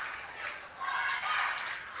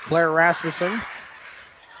 Claire Rasmussen.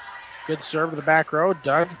 Good serve to the back row.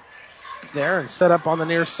 Dug there and set up on the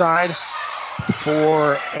near side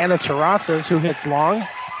for Anna Terrazas, who hits long.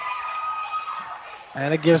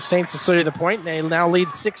 And it gives St. Cecilia the point. They now lead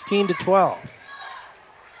 16-12.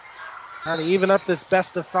 Trying to even up this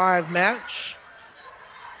best-of-5 match.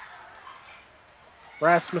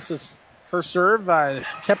 Rasmussen's her serve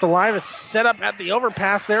kept alive. It's set up at the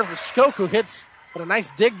overpass there for Skoke, who hits with a nice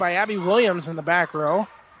dig by Abby Williams in the back row.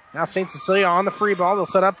 Now St. Cecilia on the free ball. They'll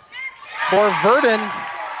set up for Verdon.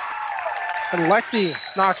 And Lexi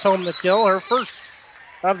knocks home the kill, her first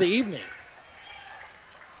of the evening.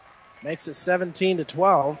 Makes it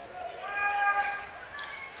 17-12.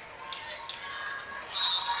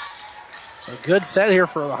 So a good set here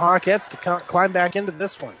for the Hawkettes to climb back into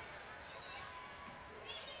this one.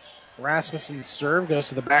 Rasmussen's serve goes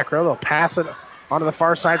to the back row. They'll pass it onto the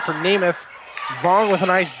far side for Nemeth. Vong with a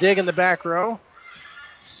nice dig in the back row.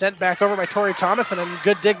 Sent back over by Tori Thomas, and a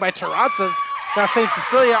good dig by Terrazas. Now St.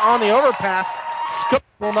 Cecilia on the overpass. Skook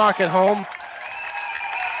will knock it home.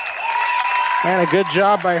 And a good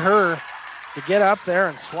job by her to get up there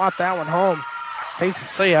and swat that one home. St.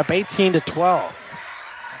 Cecilia up 18-12.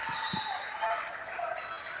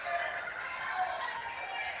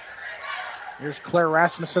 Here's Claire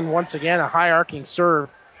Rasmussen once again, a high arcing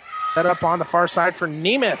serve. Set up on the far side for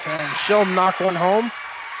Nemeth, and she'll knock one home.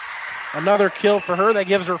 Another kill for her. That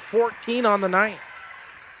gives her 14 on the night.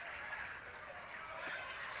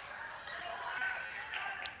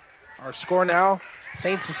 Our score now,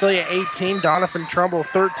 St. Cecilia 18, Doniphan Trumbull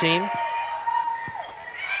 13.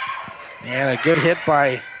 And a good hit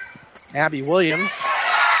by Abby Williams.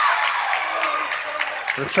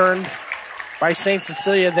 Returned by St.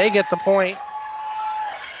 Cecilia. They get the point.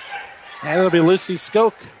 And it'll be Lucy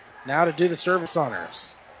Skoke now to do the service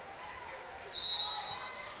honors.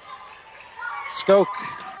 Skoke,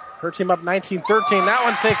 her team up 19-13. That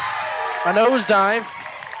one takes a nosedive.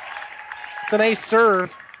 It's an ace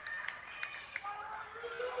serve.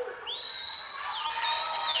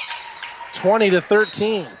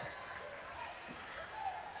 20-13.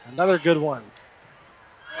 Another good one.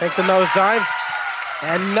 Takes a nosedive.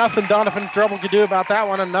 And nothing Doniphan Trumbull could do about that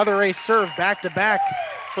one. Another ace serve back-to-back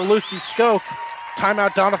for Lucy Skoke.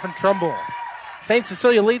 Timeout Doniphan Trumbull. St.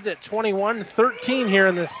 Cecilia leads at 21-13 here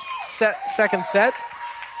in this second set.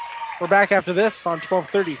 We're back after this on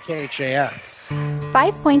 1230 KHAS.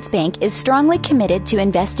 5 Points Bank is strongly committed to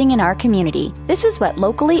investing in our community. This is what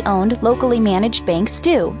locally owned, locally managed banks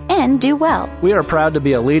do, and do well. We are proud to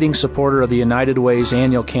be a leading supporter of the United Way's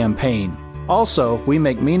annual campaign. Also, we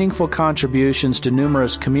make meaningful contributions to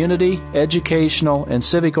numerous community, educational, and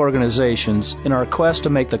civic organizations in our quest to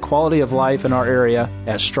make the quality of life in our area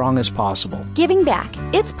as strong as possible. Giving back.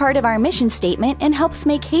 It's part of our mission statement and helps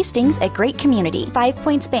make Hastings a great community. 5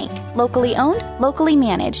 Points Bank. Locally owned, locally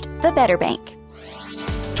managed. The better bank.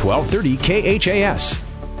 1230 KHAS.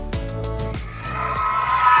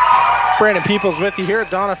 Brandon Peoples with you here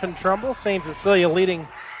at Doniphan Trumbull. St. Cecilia leading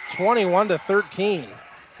 21-13.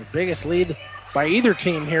 The biggest lead by either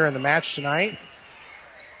team here in the match tonight.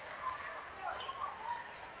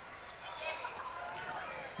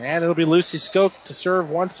 And it'll be Lucy Skoke to serve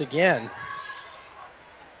once again.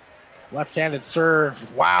 Left-handed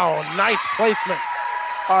serve. Wow, nice placement.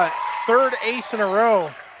 Third ace in a row.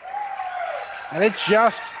 And it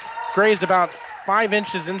just grazed about 5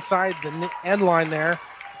 inches inside the end line there.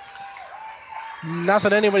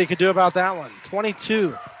 Nothing anybody could do about that one.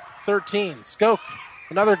 22-13. Skoke,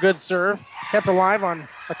 another good serve. Kept alive on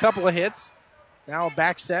a couple of hits. Now a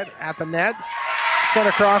back set at the net. Sent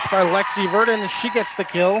across by Lexi Verdon, and she gets the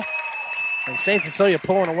kill. And St. Cecilia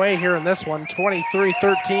pulling away here in this one,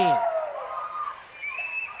 23-13.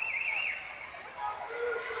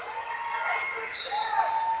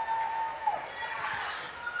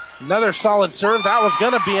 Another solid serve. That was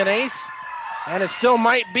going to be an ace, and it still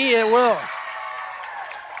might be. It will.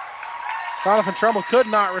 Doniphan Trumbull could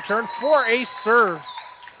not return. 4 ace serves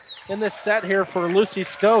in this set here for Lucy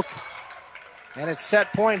Skoke. And it's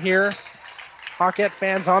set point here. Hawkette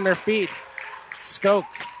fans on their feet. Skoke,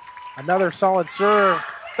 another solid serve.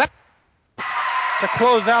 That's to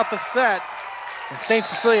close out the set. And St.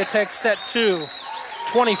 Cecilia takes set 2,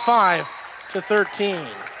 25-13.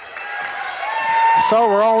 So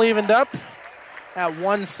we're all evened up at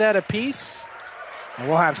 1 set apiece. And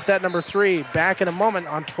we'll have set number 3 back in a moment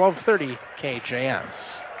on 1230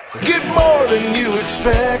 KHAS. Get more than you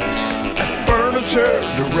expect at Furniture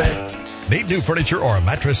Direct. Need new furniture or a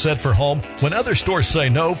mattress set for home? When other stores say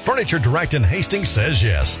no, Furniture Direct in Hastings says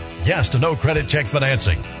yes. Yes to no credit check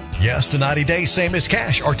financing. Yes to 90 days same as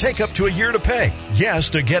cash or take up to a year to pay. Yes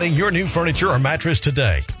to getting your new furniture or mattress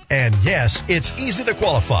today. And yes, it's easy to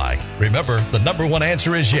qualify. Remember, the number one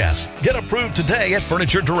answer is yes. Get approved today at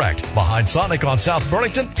Furniture Direct, behind Sonic on South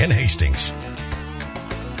Burlington in Hastings.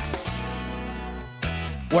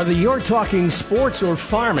 Whether you're talking sports or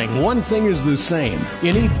farming, one thing is the same.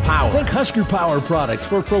 You need power. Think Husker Power products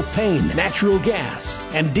for propane, natural gas,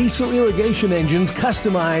 and diesel irrigation engines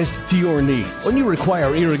customized to your needs. When you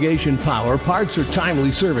require irrigation power, parts, or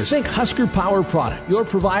timely service, think Husker Power product, your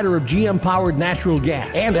provider of GM-powered natural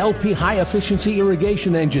gas and LP high-efficiency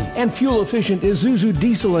irrigation engine and fuel-efficient Isuzu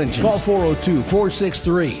diesel engines. Call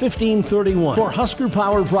 402-463-1531 for Husker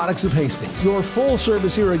Power products of Hastings, your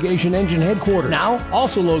full-service irrigation engine headquarters. Now,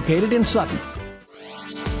 also located in Sutton.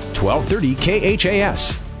 1230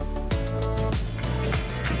 KHAS.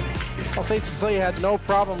 Well, St. Cecilia had no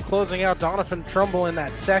problem closing out Doniphan Trumbull in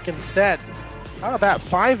that second set. How about that?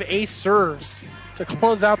 5 ace serves to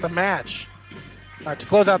close out the match. To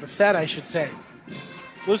close out the set, I should say.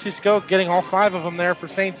 Lucy Skoke getting all 5 of them there for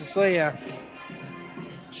St. Cecilia.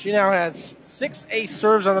 She now has 6 ace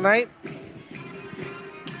serves on the night.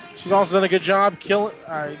 She's also done a good job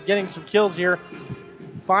getting some kills here.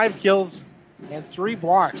 5 kills and 3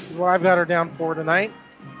 blocks is what I've got her down for tonight.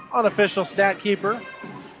 Unofficial stat keeper.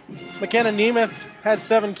 McKenna Nemeth had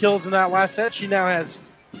 7 kills in that last set. She now has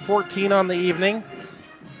 14 on the evening.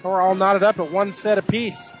 We're all knotted up at 1 set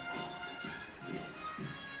apiece.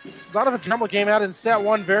 Doniphan Trumbull came out in set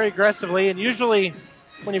 1 very aggressively, and usually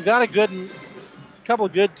when you've got a couple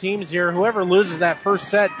of good teams here, whoever loses that first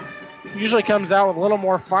set usually comes out with a little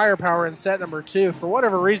more firepower in set number 2. For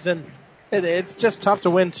whatever reason, it's just tough to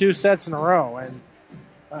win 2 sets in a row, and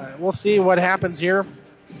we'll see what happens here.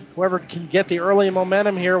 Whoever can get the early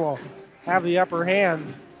momentum here will have the upper hand.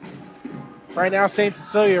 Right now, St.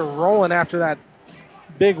 Cecilia rolling after that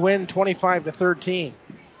big win, 25-13.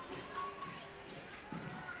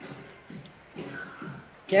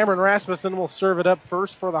 Cameron Rasmussen will serve it up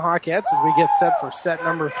first for the Hawkettes as we get set for set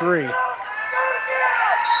number 3.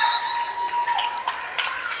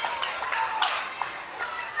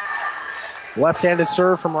 Left-handed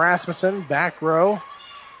serve from Rasmussen, back row.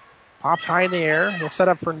 Popped high in the air. He'll set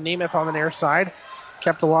up for Nemeth on the near side.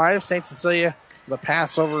 Kept alive. St. Cecilia, the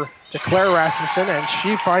pass over to Claire Rasmussen, and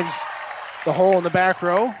she finds the hole in the back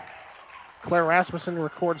row. Claire Rasmussen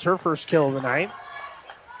records her first kill of the night.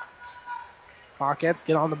 Hawkettes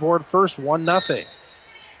get on the board first, 1-0.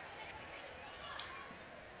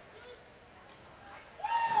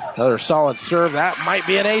 Another solid serve. That might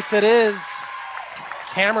be an ace. It is.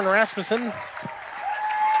 Cameron Rasmussen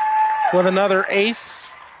with another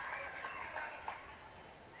ace.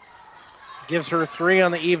 Gives her 3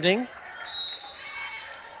 on the evening.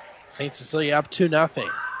 St. Cecilia up 2-0.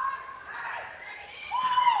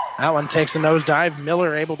 That one takes a nosedive.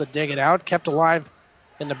 Miller able to dig it out. Kept alive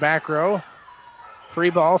in the back row. Free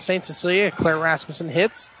ball, St. Cecilia. Claire Rasmussen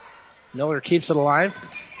hits. Miller keeps it alive.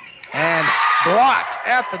 And blocked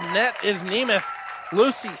at the net is Nemeth.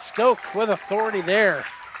 Lucy Skoke with authority there.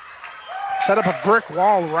 Set up a brick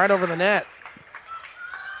wall right over the net.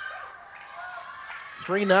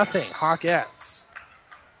 3-0 Hawkettes.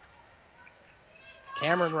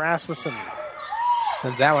 Cameron Rasmussen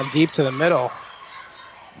sends that one deep to the middle.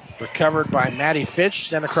 Recovered by Maddie Fitch,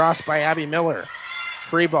 sent across by Abby Miller.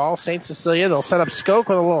 Free ball, St. Cecilia. They'll set up Skoke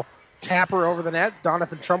with a little tapper over the net.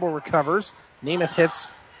 Doniphan Trumbull recovers. Nemeth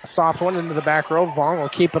hits a soft one into the back row. Vaughn will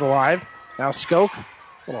keep it alive. Now Skoke,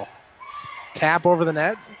 little tap over the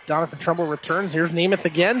net. Doniphan Trumbull returns. Here's Nemeth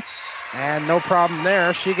again. And no problem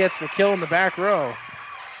there. She gets the kill in the back row.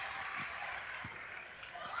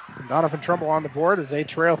 Doniphan Trumbull on the board as they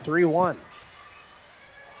trail 3-1.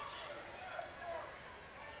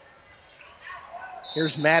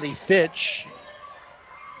 Here's Maddie Fitch.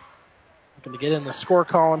 Looking to get in the score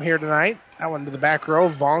column here tonight. That one to the back row.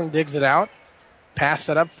 Vaughn digs it out. Pass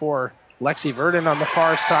set up for Lexi Verdon on the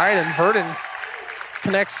far side. And Verdon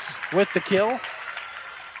connects with the kill.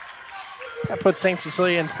 That puts St.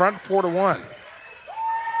 Cecilia in front 4-1.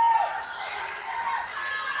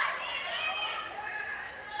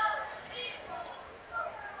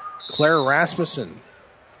 Claire Rasmussen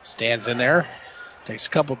stands in there. Takes a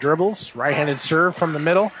couple dribbles. Right-handed serve from the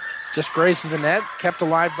middle. Just grazes the net. Kept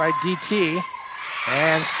alive by DT.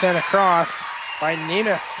 And sent across by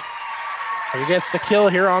Nemeth, who gets the kill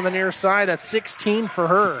here on the near side. That's 16 for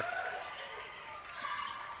her.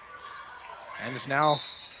 And it's now,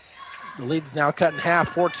 the lead's now cut in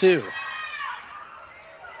half, 4-2.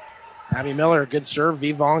 Abby Miller, good serve.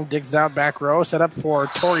 V. Vong digs it out back row. Set up for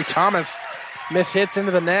Tori Thomas. Miss hits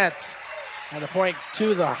into the net. And the point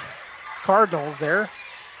to the Cardinals there.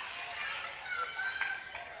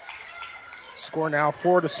 Score now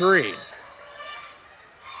 4-3.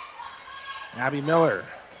 Abby Miller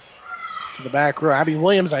to the back row. Abby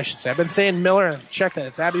Williams, I should say. I've been saying Miller. Check that.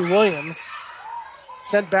 It's Abby Williams.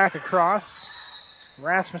 Sent back across.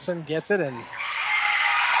 Rasmussen gets it and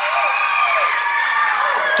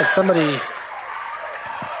gets somebody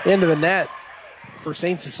into the net for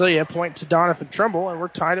St. Cecilia. Point to Doniphan Trumbull, and we're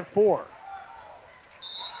tied at 4.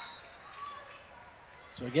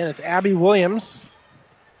 So again, it's Abby Williams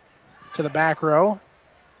to the back row.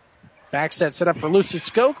 Back set up for Lucy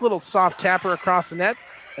Skoke. Little soft tapper across the net.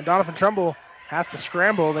 And Doniphan Trumbull has to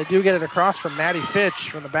scramble. They do get it across from Maddie Fitch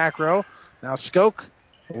from the back row. Now Skoke,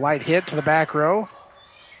 light hit to the back row.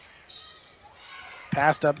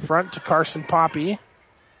 Passed up front to Carson Poppy.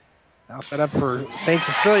 Now set up for St.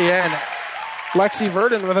 Cecilia. And Lexi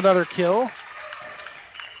Verdon with another kill.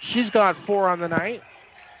 She's got 4 on the night.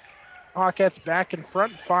 Hawkettes back in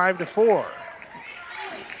front, 5-4.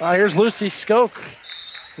 Here's Lucy Skoke.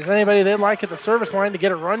 If there's anybody they'd like at the service line to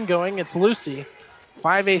get a run going, it's Lucy.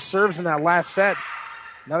 5 ace serves in that last set.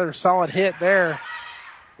 Another solid hit there.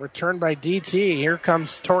 Returned by DT. Here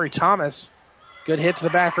comes Tori Thomas. Good hit to the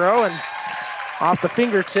back row, and off the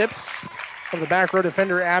fingertips of the back row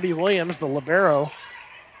defender, Abby Williams, the libero.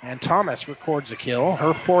 And Thomas records a kill,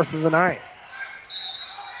 her 4th of the night.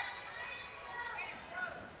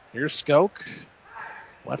 Here's Skoke.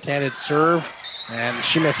 Left-handed serve, and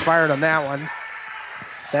she misfired on that one.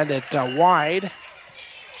 Send it wide.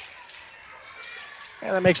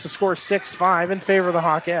 And that makes the score 6-5 in favor of the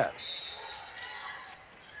Hawkettes.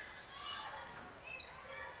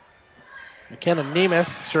 McKenna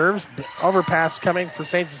Nemeth serves. Overpass coming for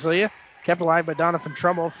St. Cecilia. Kept alive by Doniphan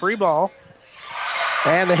Trumbull. Free ball.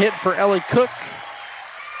 And the hit for Ellie Cook.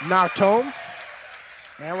 Knocked home.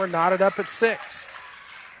 And we're knotted up at 6.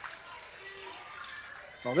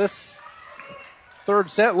 Well, this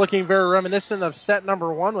third set looking very reminiscent of set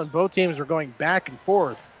number 1 when both teams were going back and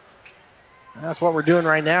forth. And that's what we're doing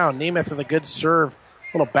right now. Nemeth with a good serve.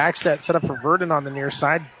 Little back set up for Verdon on the near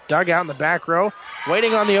side. Dug out in the back row.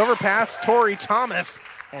 Waiting on the overpass, Tori Thomas.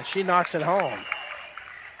 And she knocks it home.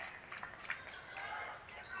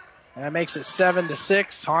 And that makes it 7-6.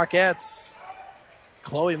 Hawkettes.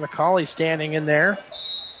 Chloe McCauley standing in there.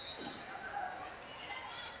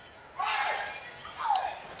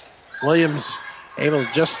 Williams able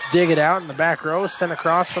to just dig it out in the back row. Sent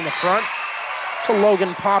across from the front to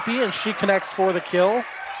Logan Poppy, and she connects for the kill.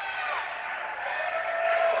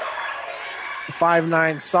 The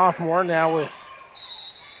 5'9" sophomore now with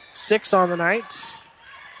 6 on the night.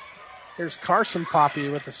 Here's Carson Poppy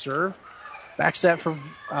with the serve. Back set for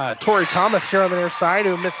Tori Thomas here on the near side,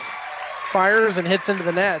 who misfires and hits into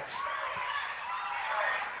the nets.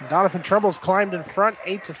 Doniphan Trumbull's climbed in front,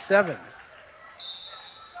 8-7.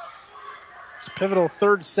 It's a pivotal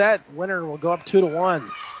third set. Winner will go up 2-1.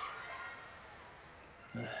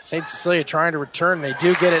 St. Cecilia trying to return. They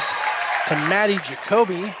do get it to Maddie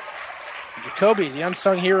Jacoby. Jacoby, the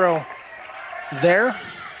unsung hero there.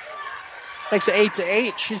 Makes it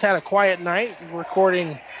 8-8. She's had a quiet night,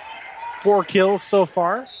 recording 4 kills so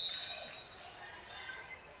far.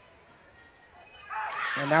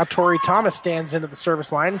 And now Tori Thomas stands into the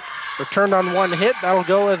service line. Returned on one hit. That'll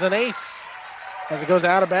go as an ace as it goes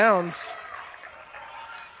out of bounds.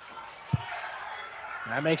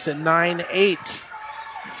 That makes it 9-8.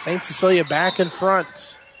 St. Cecilia back in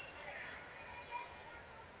front.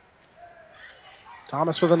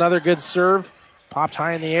 Thomas with another good serve. Popped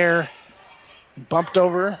high in the air. Bumped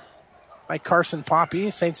over by Carson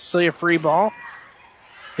Poppy. St. Cecilia free ball.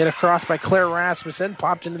 Hit across by Claire Rasmussen.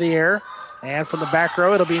 Popped into the air. And from the back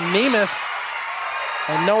row, it'll be Nemeth.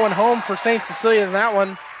 And no one home for St. Cecilia in that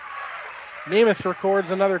one. Nemeth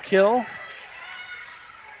records another kill.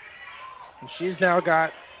 And she's now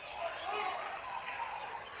got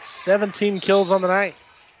 17 kills on the night.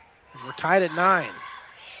 We're tied at 9.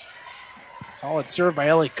 Solid serve by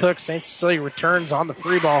Ellie Cook. St. Cecilia returns on the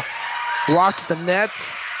free ball. Blocked at the net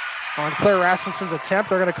on Claire Rasmussen's attempt.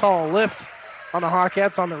 They're going to call a lift on the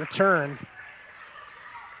Hawkettes on the return.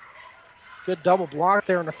 Good double block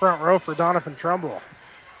there in the front row for Doniphan Trumbull.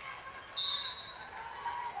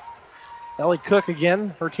 Ellie Cook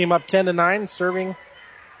again, her team up 10-9, serving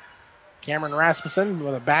Cameron Rasmussen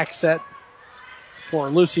with a back set for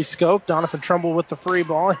Lucy Skoke. Doniphan Trumbull with the free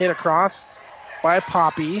ball, hit across by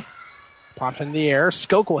Poppy. Popped in the air.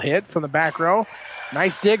 Skoke will hit from the back row.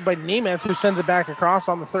 Nice dig by Nemeth, who sends it back across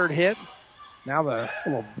on the third hit. Now the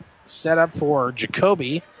little setup for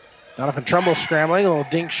Jacoby. Doniphan Trumbull scrambling. A little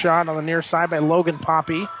dink shot on the near side by Logan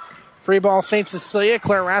Poppy. Free ball, St. Cecilia.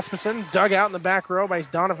 Claire Rasmussen dug out in the back row by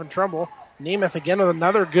Doniphan Trumbull. Nemeth again with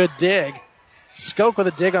another good dig. Skoke with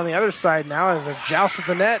a dig on the other side now as a joust at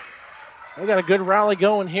the net. We got a good rally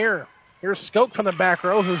going here. Here's Skoke from the back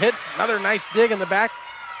row who hits another nice dig in the back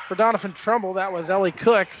for Doniphan Trumbull. That was Ellie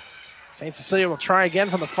Cook. St. Cecilia will try again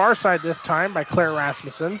from the far side this time by Claire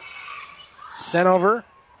Rasmussen. Sent over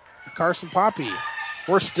to Carson Poppy.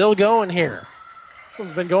 We're still going here. This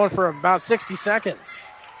one's been going for about 60 seconds.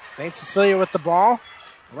 St. Cecilia with the ball.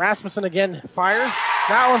 Rasmussen again fires.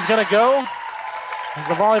 That one's going to go as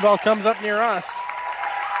the volleyball comes up near us.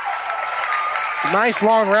 Nice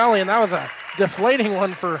long rally, and that was a deflating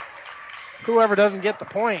one for whoever doesn't get the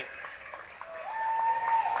point.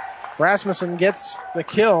 Rasmussen gets the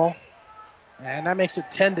kill, and that makes it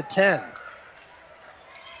 10-10.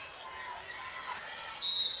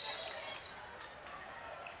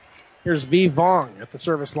 Here's V. Vong at the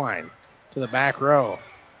service line to the back row.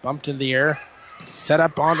 Bumped in the air. Set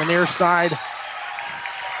up on the near side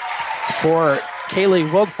for Kaylee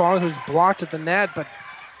Wildfong, who's blocked at the net, but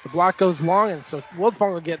the block goes long, and so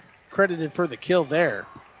Wildfong will get credited for the kill there.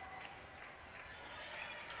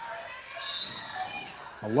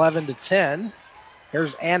 11-10.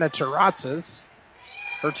 Here's Anna Taratzas.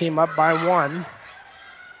 Her team up by 1.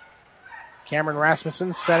 Cameron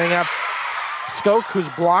Rasmussen setting up Skoke, who's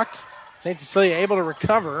blocked. St. Cecilia able to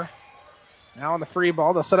recover. Now on the free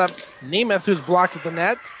ball, they'll set up Nemeth, who's blocked at the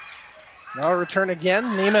net. They'll return again.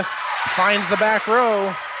 Nemeth finds the back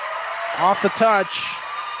row off the touch.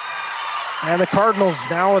 And the Cardinals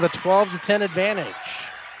now with a 12-10 advantage.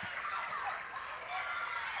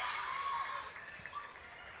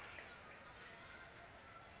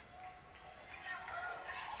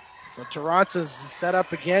 So Taratz is set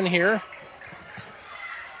up again here.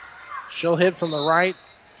 She'll hit from the right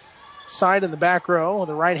side in the back row with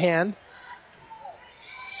the right hand.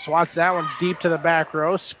 Swats that one deep to the back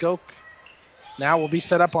row. Skoke now will be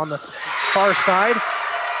set up on the far side.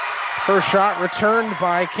 Her shot returned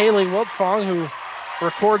by Kaylee Wiltfong, who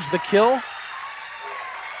records the kill.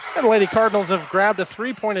 And the Lady Cardinals have grabbed a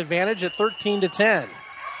 3-point advantage at 13-10.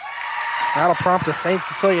 That'll prompt a St.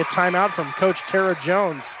 Cecilia timeout from Coach Tara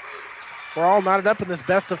Jones. We're all knotted up in this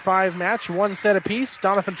best-of-5 match, 1 set apiece.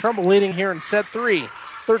 Doniphan Trumbull leading here in set 3,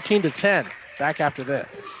 13-10. Back after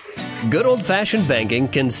this. Good old-fashioned banking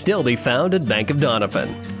can still be found at Bank of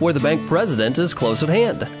Doniphan, where the bank president is close at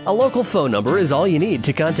hand. A local phone number is all you need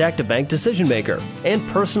to contact a bank decision maker, and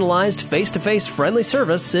personalized face-to-face friendly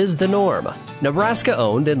service is the norm.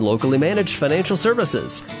 Nebraska-owned and locally managed financial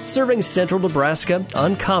services, serving central Nebraska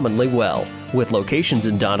uncommonly well, with locations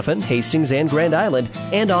in Doniphan, Hastings, and Grand Island,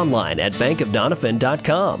 and online at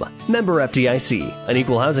bankofdoniphan.com. Member FDIC, an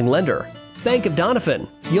equal housing lender. Bank of Doniphan.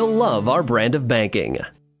 You'll love our brand of banking.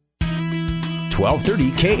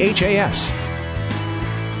 1230 KHAS.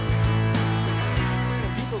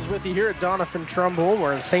 People's with you here at Doniphan Trumbull,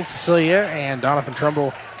 where St. Cecilia and Doniphan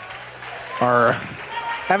Trumbull are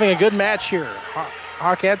having a good match here.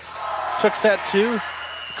 Hawkettes took set 2. The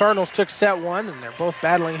Cardinals took set 1, and they're both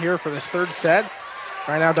battling here for this third set.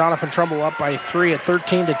 Right now, Doniphan Trumbull up by 3 at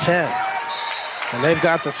 13-10. And they've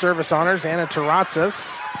got the service honors. Anna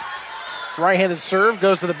Taratzas. Right-handed serve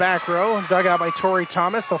goes to the back row. Dug out by Tori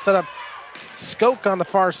Thomas. They'll set up Skoke on the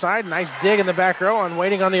far side. Nice dig in the back row. And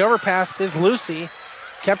waiting on the overpass is Lucy.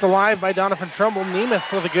 Kept alive by Doniphan Trumbull.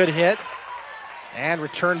 Nemeth with a good hit. And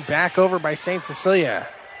returned back over by St. Cecilia.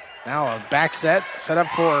 Now a back set up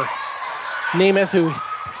for Nemeth, who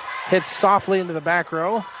hits softly into the back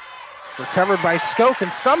row. Recovered by Skoke,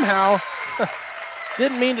 and somehow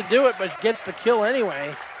didn't mean to do it, but gets the kill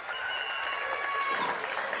anyway.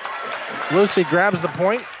 Lucy grabs the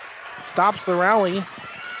point, stops the rally.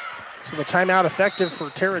 So the timeout effective for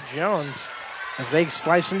Tara Jones as they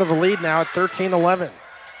slice into the lead now at 13-11.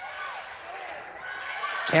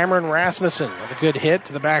 Cameron Rasmussen with a good hit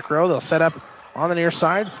to the back row. They'll set up on the near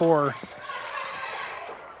side for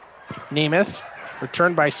Nemeth.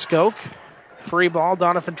 Returned by Skoke. Free ball,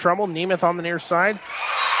 Doniphan Trumbull. Nemeth on the near side.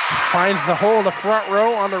 Finds the hole in the front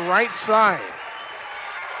row on the right side.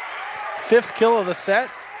 5th kill of the set.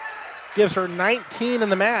 Gives her 19 in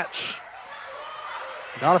the match.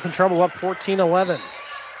 Doniphan Trumbull up 14-11.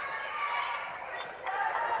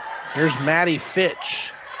 Here's Maddie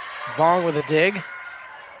Fitch. Vong with a dig.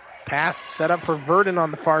 Pass set up for Verdon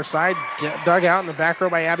on the far side. Dug out in the back row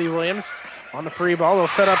by Abby Williams. On the free ball, they'll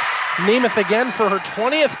set up Nemeth again for her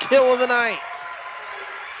 20th kill of the night.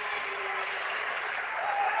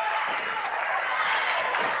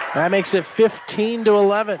 That makes it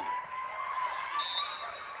 15-11.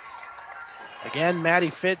 Again, Maddie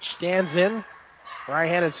Fitch stands in.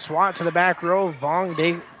 Right-handed swat to the back row.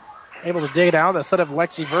 Vong able to dig it out. They'll set up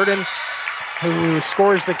Lexi Verdon, who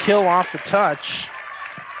scores the kill off the touch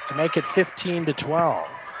to make it 15-12.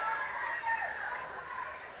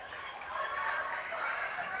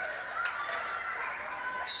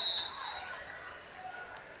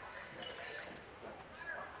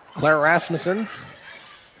 Claire Rasmussen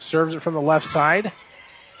serves it from the left side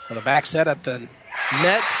with a back set at the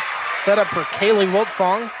net. Set up for Kaylee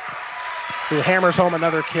Wiltfong, who hammers home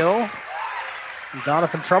another kill. And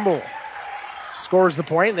Doniphan Trumbull scores the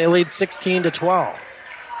point. They lead 16-12.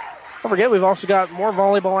 Don't forget, we've also got more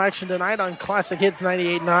volleyball action tonight on Classic Hits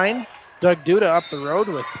 98.9. Doug Duda up the road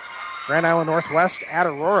with Grand Island Northwest at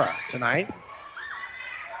Aurora tonight.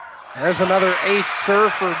 There's another ace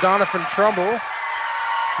serve for Doniphan Trumbull.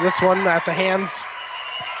 This one at the hands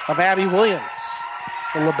of Abby Williams,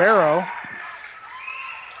 the libero.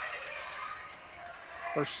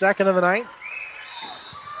 Her second of the night.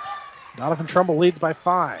 Doniphan Trumbull leads by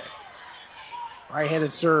 5.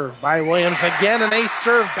 Right-handed serve by Williams. Again, an ace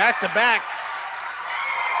serve back-to-back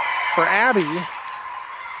for Abby.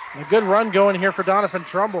 And a good run going here for Doniphan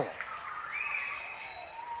Trumbull.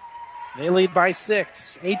 They lead by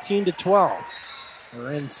 6, 18-12.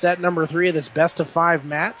 We're in set number 3 of this best-of-5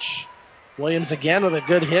 match. Williams again with a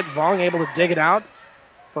good hit. Vong able to dig it out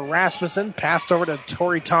for Rasmussen. Passed over to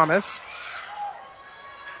Tori Thomas.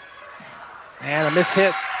 And a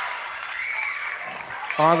mishit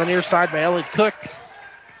on the near side by Ellie Cook.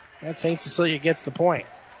 And St. Cecilia gets the point.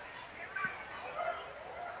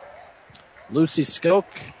 Lucy Skoke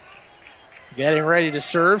getting ready to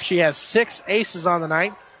serve. She has 6 aces on the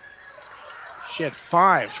night. She had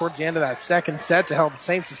 5 towards the end of that second set to help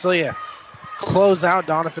St. Cecilia close out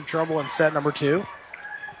Doniphan Trumbull in set number 2.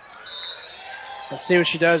 Let's see what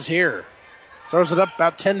she does here. Throws it up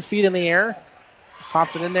about 10 feet in the air.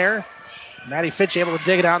 Pops it in there. Maddie Fitch able to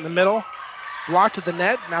dig it out in the middle. Blocked at the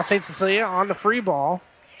net. Now St. Cecilia on the free ball.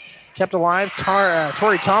 Kept alive.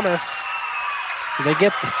 Tori Thomas. Did they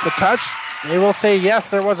get the touch? They will say yes,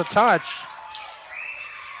 there was a touch.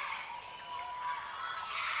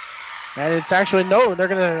 And it's actually no. They're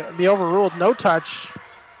going to be overruled. No touch.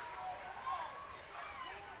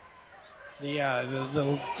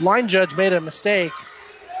 The line judge made a mistake.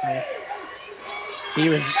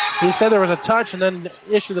 He said there was a touch and then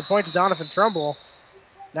issued the point to Doniphan Trumbull.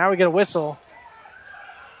 Now we get a whistle.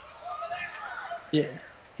 Yeah.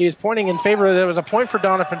 He was pointing in favor that there was a point for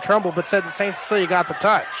Doniphan Trumbull, but said that St. Cecilia got the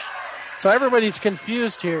touch. So everybody's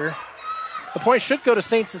confused here. The point should go to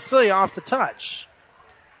St. Cecilia off the touch.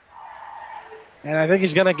 And I think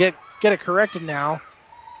he's going to get it corrected now.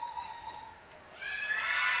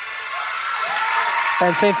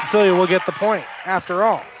 And St. Cecilia will get the point after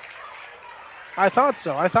all. I thought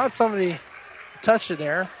so. I thought somebody touched it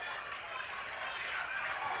there.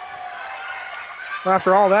 Well,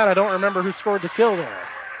 after all that, I don't remember who scored the kill there.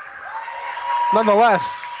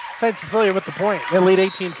 Nonetheless, St. Cecilia with the point. They lead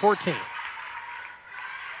 18-14.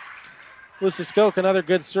 Lucy Skoke, another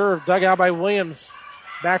good serve. Dug out by Williams.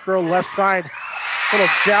 Back row left side. Little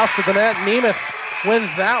joust at the net. Nemeth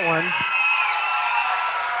wins that one.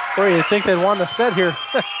 Boy, you'd think they'd won the set here.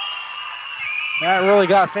 That really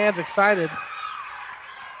got fans excited.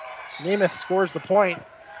 Nemeth scores the point.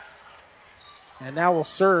 And now will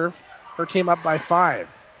serve Her team up by 5.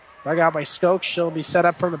 Dug out by Stokes. She'll be set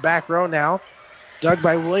up from the back row now. Dug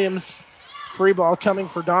by Williams. Free ball coming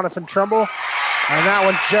for Doniphan Trumbull. And that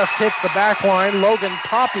one just hits the back line. Logan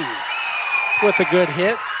Poppy with a good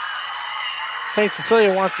hit. St.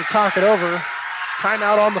 Cecilia wants to talk it over.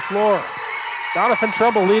 Timeout on the floor. Doniphan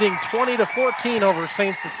Trumbull leading 20-14 over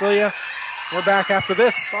St. Cecilia. We're back after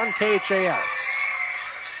this on KHAS.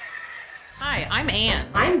 Hi, I'm Ann.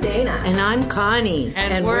 I'm Dana. And I'm Connie.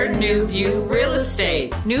 And we're New View Real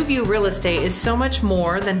Estate. New View Real Estate is so much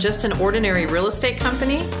more than just an ordinary real estate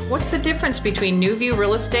company. What's the difference between New View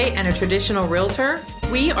Real Estate and a traditional realtor?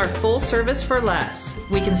 We are full service for less.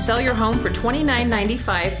 We can sell your home for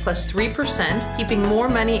 $29.95 plus 3%, keeping more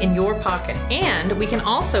money in your pocket. And we can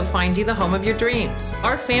also find you the home of your dreams.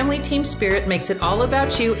 Our family team spirit makes it all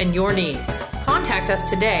about you and your needs. Contact us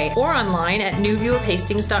today or online at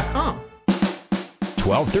newviewofhastings.com.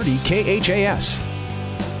 1230 KHAS.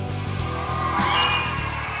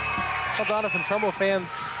 Well, Doniphan Trumbull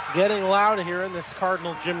fans getting loud here in this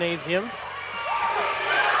Cardinal Gymnasium,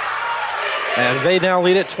 as they now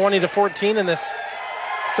lead it 20-14 in this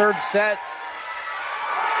third set.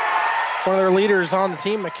 One of their leaders on the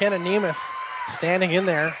team, McKenna Nemeth, standing in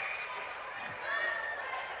there.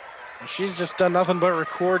 And she's just done nothing but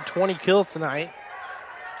record 20 kills tonight.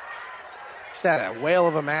 She's had a whale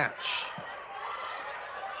of a match.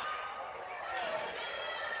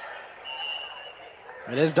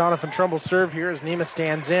 It is Doniphan Trumbull's serve here as Nemeth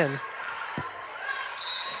stands in.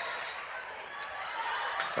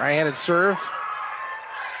 Right-handed serve.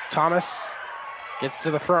 Thomas gets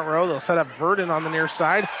to the front row. They'll set up Verdon on the near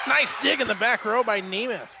side. Nice dig in the back row by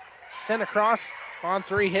Nemeth. Sent across on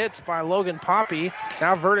 3 hits by Logan Poppy.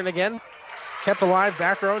 Now Verdon again. Kept alive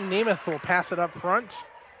back row. Nemeth will pass it up front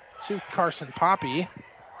to Carson Poppy.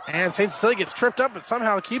 And St. Cecilia gets tripped up, but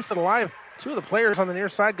somehow keeps it alive. 2 of the players on the near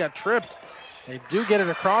side got tripped. They do get it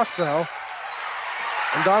across, though.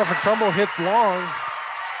 And Doniphan Trumbull hits long.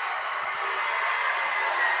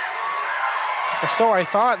 Or so I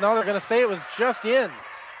thought. No, they're going to say it was just in.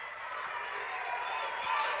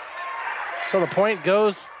 So the point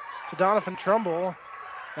goes to Doniphan Trumbull,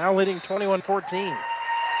 now leading 21-14.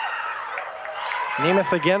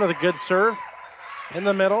 Nemeth again with a good serve in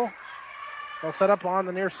the middle. They'll set up on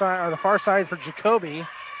the near side, or the far side for Jacoby.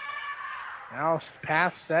 Now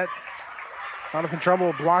pass set. Doniphan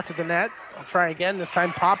Trumbull blocked at the net. I'll try again. This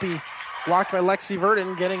time Poppy blocked by Lexi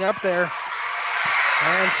Verdon, getting up there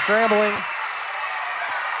and scrambling.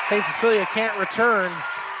 St. Cecilia can't return.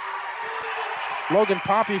 Logan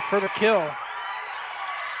Poppy for the kill.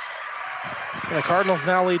 And the Cardinals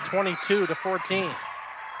now lead 22-14.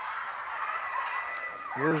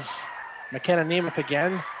 Here's McKenna Nemeth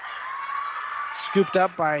again. Scooped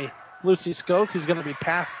up by Lucy Skoke, who's going to be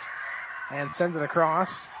passed and sends it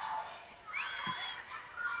across.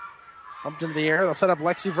 Bumped into the air. They'll set up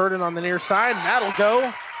Lexi Verdon on the near side, and that'll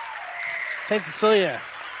go. St. Cecilia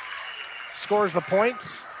scores the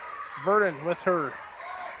points. Verdon with her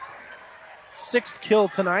 6th kill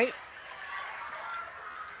tonight.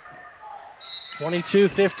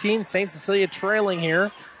 22-15. St. Cecilia trailing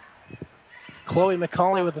here. Chloe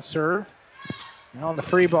McCauley with the serve. Now on the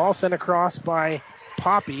free ball, sent across by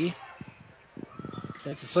Poppy.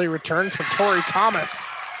 St. Cecilia returns from Tori Thomas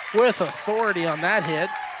with authority on that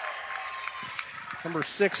hit. Number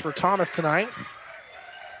 6 for Thomas tonight.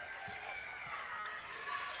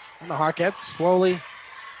 And the Hawkettes slowly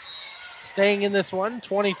staying in this one.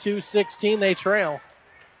 22-16, they trail.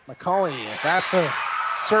 McCauley, that's a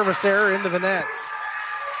service error into the nets.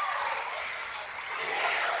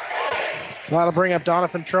 So that'll bring up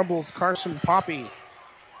Doniphan Trumbull's Carson Poppy.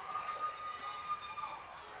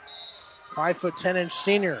 5'10"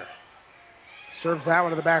 senior. Serves that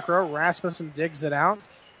one to the back row. Rasmussen digs it out.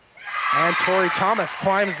 And Tori Thomas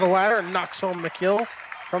climbs the ladder and knocks home the kill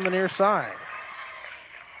from the near side.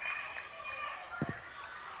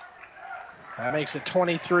 That makes it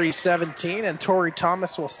 23-17, and Tori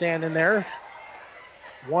Thomas will stand in there.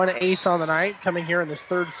 1 ace on the night coming here in this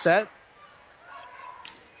third set.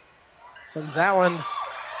 Sends that one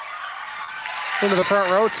into the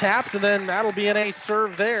front row, tapped, and then that'll be an ace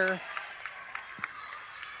serve there.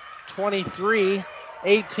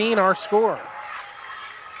 23-18 our score.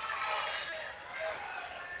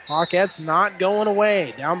 Hawkettes not going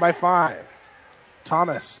away, down by 5.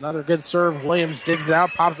 Thomas, another good serve. Williams digs it out,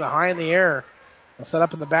 pops it high in the air. They'll set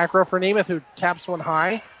up in the back row for Nemeth, who taps one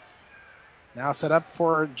high. Now set up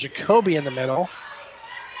for Jacoby in the middle.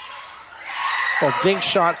 Well, dink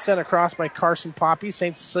shot sent across by Carson Poppy.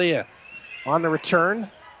 St. Cecilia on the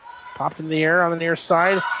return. Popped in the air on the near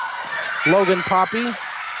side. Logan Poppy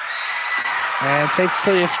And St.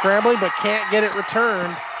 Cecilia scrambling, but can't get it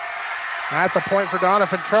returned. That's a point for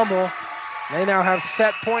Doniphan Trumbull. They now have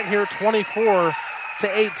set point here,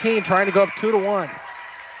 24-18, trying to go up 2-1.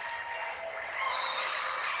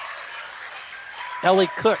 Ellie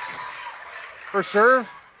Cook. Her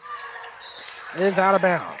serve is out of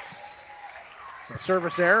bounds. So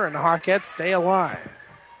service error, and the Hawkettes stay alive.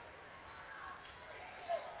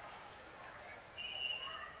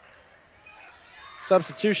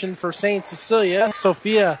 Substitution for St. Cecilia.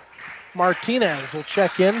 Sophia Martinez will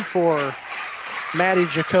check in for Maddie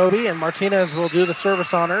Jacoby, and Martinez will do the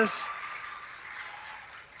service honors.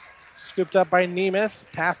 Scooped up by Nemeth,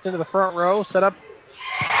 passed into the front row, set up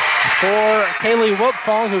for Kaylee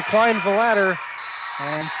Wiltfong, who climbs the ladder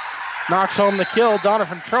and knocks home the kill.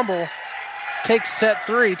 Doniphan Trumbull takes set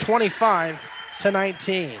 3,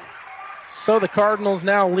 25-19. So the Cardinals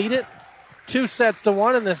now lead it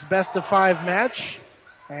 2-1 in this best-of-5 match.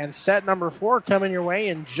 And set number 4 coming your way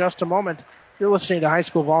in just a moment. You're listening to High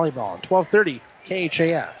School Volleyball on 1230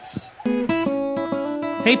 KHAS.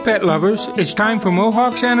 Hey pet lovers, it's time for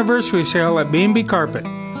Mohawk's anniversary sale at B&B Carpet.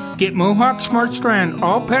 Get Mohawk Smart Strand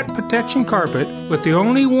All Pet Protection Carpet with the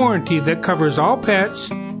only warranty that covers all pets,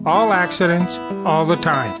 all accidents, all the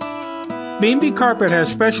time. B&B Carpet has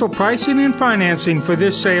special pricing and financing for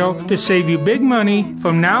this sale to save you big money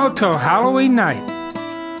from now till Halloween night.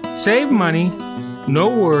 Save money, no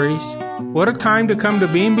worries. What a time to come to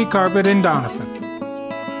B&B Carpet in Doniphan.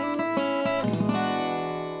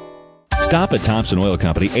 Stop at Thompson Oil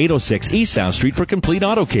Company, 806 East South Street for complete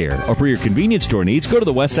auto care. Or for your convenience store needs, go to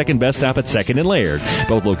the West 2nd Best Stop at 2nd and Laird.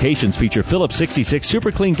 Both locations feature Phillips 66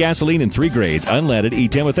 Super Clean gasoline in 3 grades, unleaded,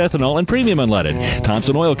 E10 with ethanol, and premium unleaded.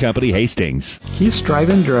 Thompson Oil Company, Hastings. Keith's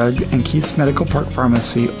Drive-In Drug and Keith's Medical Park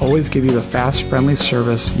Pharmacy always give you the fast, friendly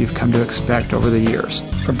service you've come to expect over the years.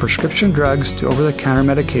 From prescription drugs to over-the-counter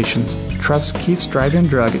medications, trust Keith's Drive-In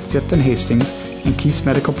Drug at 5th and Hastings and Keith's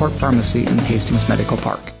Medical Park Pharmacy in Hastings Medical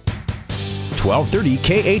Park. 1230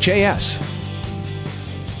 KHAS.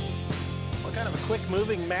 Well, kind of a quick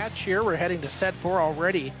moving match here. We're heading to set 4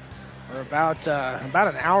 already. We're about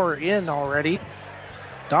an hour in already.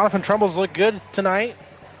 Doniphan Trumbull's look good tonight,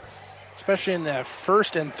 especially in the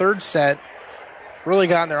first and third set. Really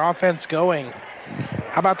gotten their offense going.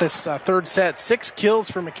 How about this third set? 6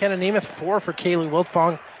 kills for McKenna Nemeth, 4 for Kaylee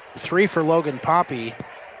Wiltfong, 3 for Logan Poppy.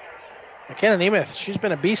 McKenna Nemeth, she's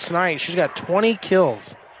been a beast tonight. She's got 20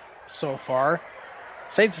 kills so far.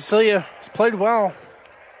 St. Cecilia has played well,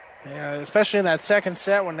 especially in that second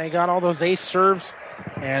set when they got all those ace serves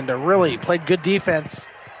and really played good defense.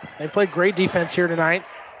 They played great defense here tonight.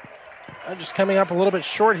 Just coming up a little bit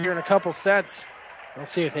short here in a couple sets. We'll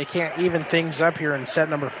see if they can't even things up here in set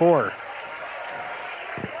number 4.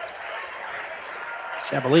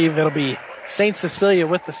 So I believe it'll be St. Cecilia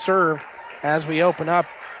with the serve as we open up.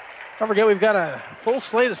 Don't forget, we've got a full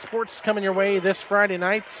slate of sports coming your way this Friday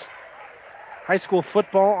night. High school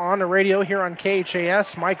football on the radio here on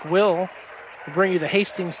KHAS. Mike Will bring you the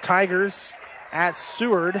Hastings Tigers at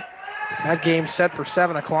Seward. That game set for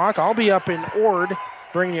 7 o'clock. I'll be up in Ord,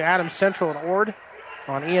 bringing you Adams Central and Ord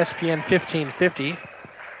on ESPN 1550.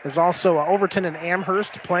 There's also Overton and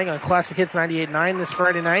Amherst playing on Classic Hits 98.9 this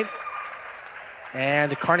Friday night.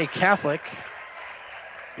 And Kearney Catholic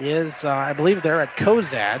is, I believe, they're at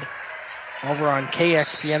Cozad over on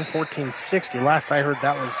KXPN 1460. Last I heard,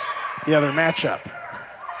 that was the other matchup.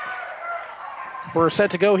 We're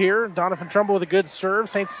set to go here. Doniphan Trumbull with a good serve.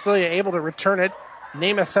 St. Cecilia able to return it.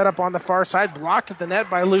 Namath set up on the far side, blocked at the net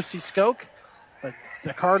by Lucy Skoke. But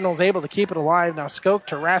the Cardinals able to keep it alive. Now Skoke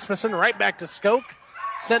to Rasmussen, right back to Skoke.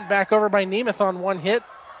 Sent back over by Namath on one hit.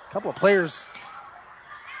 A couple of players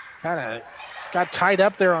kind of got tied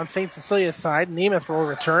up there on St. Cecilia's side. Namath will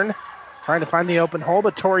return, trying to find the open hole,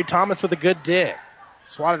 but Tori Thomas with a good dig.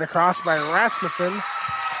 Swatted across by Rasmussen.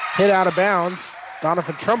 Hit out of bounds.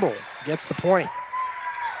 Doniphan Trumbull gets the point.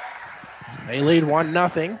 They lead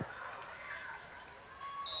 1-0.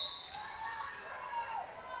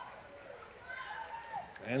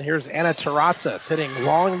 And here's Anna Terrazas hitting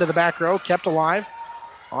long into the back row, kept alive.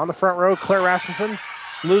 On the front row, Claire Rasmussen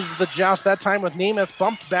loses the joust that time with Nemeth,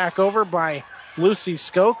 bumped back over by Lucy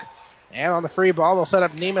Skoke. And on the free ball, they'll set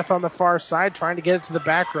up Nemeth on the far side, trying to get it to the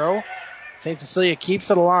back row. St. Cecilia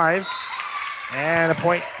keeps it alive. And a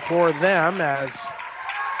point for them as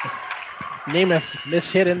Nemeth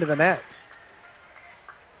mishit into the net.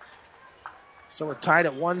 So we're tied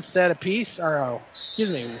at 1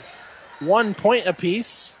 point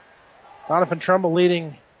apiece. Doniphan Trumbull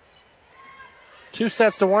leading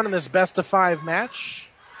 2-1 in this best-of-5 match.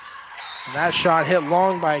 And that shot hit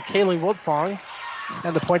long by Kaylee Wiltfong.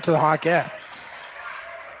 And the point to the Hawkettes.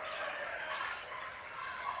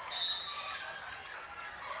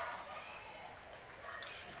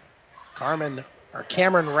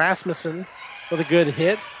 Cameron Rasmussen with a good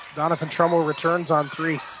hit. Doniphan Trumbull returns on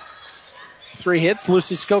three hits.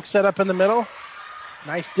 Lucy Skoke set up in the middle.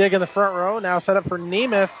 Nice dig in the front row. Now set up for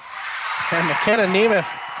Nemeth. And McKenna Nemeth.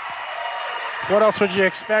 What else would you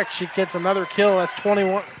expect? She gets another kill. That's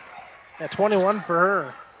 21. At 21 for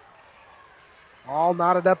her. All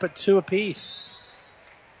knotted up at 2 apiece.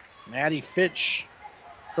 Maddie Fitch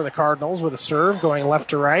for the Cardinals with a serve going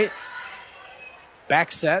left to right.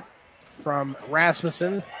 Back set from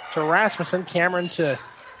Rasmussen to Rasmussen. Cameron to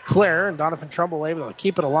Claire. And Doniphan Trumbull able to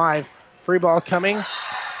keep it alive. Free ball coming.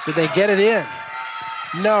 Did they get it in?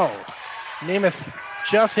 No. Nemeth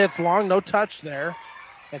just hits long. No touch there.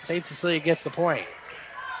 And St. Cecilia gets the point.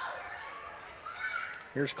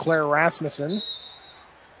 Here's Claire Rasmussen.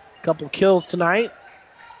 Couple kills tonight.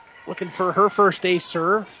 Looking for her first ace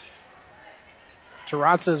serve.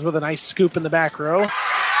 Terrazas with a nice scoop in the back row.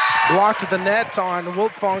 Blocked at the net on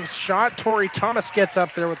Wolfong's shot. Tori Thomas gets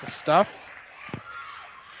up there with the stuff.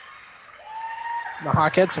 The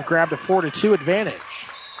Hawkettes have grabbed a 4-2 advantage.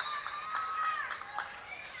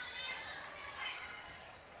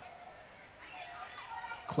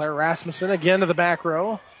 Claire Rasmussen again to the back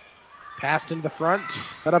row. Passed into the front.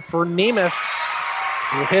 Set up for Nemeth,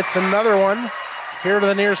 who hits another one. Here to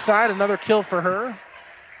the near side. Another kill for her.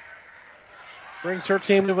 Brings her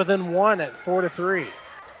team to within 1 at 4-3.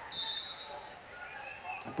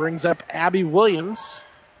 Brings up Abby Williams.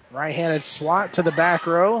 Right-handed swat to the back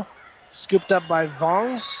row. Scooped up by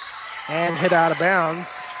Vong. And hit out of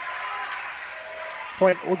bounds.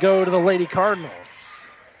 Point will go to the Lady Cardinals.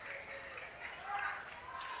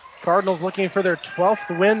 Cardinals looking for their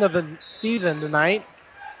 12th win of the season tonight.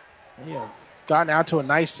 They have gotten out to a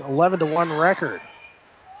nice 11-1 record.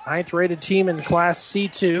 9th rated team in Class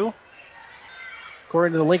C2.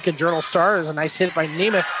 According to the Lincoln Journal-Star, there's a nice hit by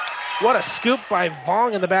Nemeth. What a scoop by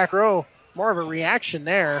Vong in the back row. More of a reaction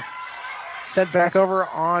there. Sent back over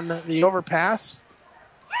on the overpass.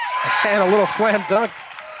 And a little slam dunk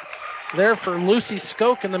there for Lucy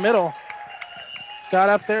Skoke in the middle. Got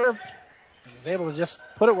up there and was able to just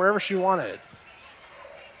put it wherever she wanted.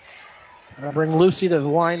 I'll bring Lucy to the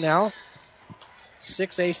line now.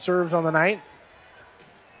 6 ace serves on the night.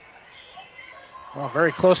 Well,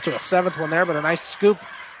 very close to a 7th one there, but a nice scoop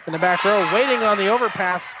in the back row. Waiting on the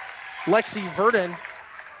overpass, Lexi Verdon.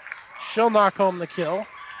 She'll knock home the kill.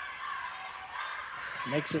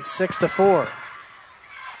 Makes it 6-4.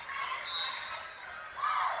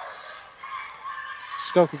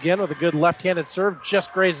 Skoke again with a good left-handed serve.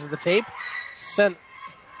 Just grazes the tape. Sent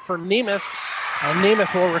for Nemeth. And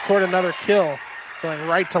Nemeth will record another kill going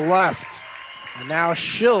right to left. And now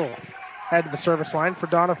she'll head to the service line for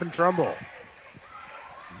Doniphan Trumbull.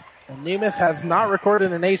 And Nemeth has not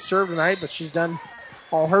recorded an ace serve tonight, but she's done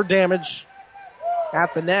all her damage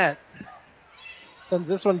at the net. Sends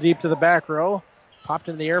this one deep to the back row. Popped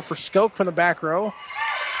in the air for Skoke from the back row.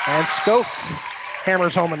 And Skoke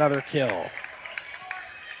hammers home another kill.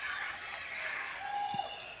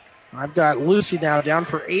 I've got Lucy now down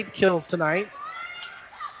for 8 kills tonight.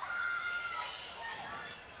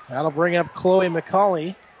 That'll bring up Chloe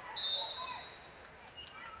McCauley.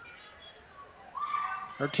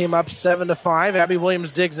 Her team up 7-5. Abby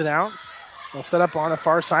Williams digs it out. They'll set up on the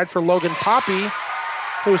far side for Logan Poppy,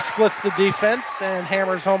 who splits the defense and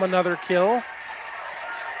hammers home another kill.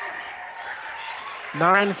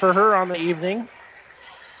 9 for her on the evening.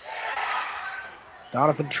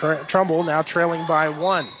 Doniphan Trumbull now trailing by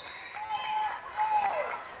 1.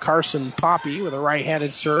 Carson Poppy with a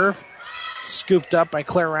right-handed serve. Scooped up by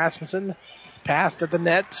Claire Rasmussen. Passed at the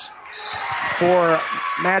net for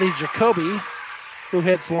Maddie Jacoby, who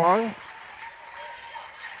hits long.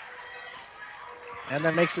 And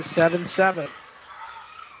that makes it 7-7.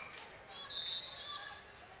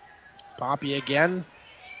 Poppy again.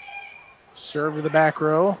 Serve to the back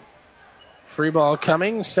row. Free ball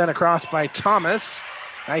coming. Sent across by Thomas.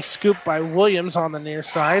 Nice scoop by Williams on the near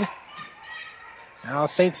side. Now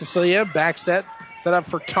St. Cecilia back set. Set up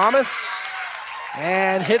for Thomas.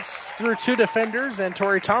 And hits through 2 defenders. And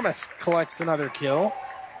Tori Thomas collects another kill.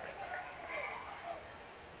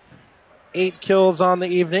 8 kills on the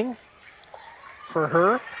evening for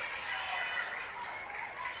her.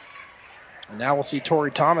 And now we'll see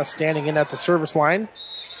Tori Thomas standing in at the service line.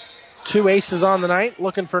 2 aces on the night,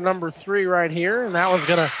 looking for number 3 right here. And that one's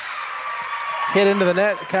going to hit into the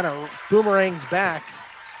net. It kind of boomerangs back.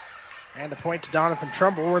 And a point to Doniphan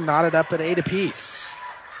Trumbull. We're knotted up at 8 apiece.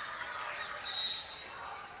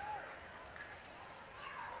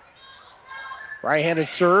 Right-handed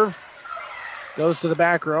serve. Goes to the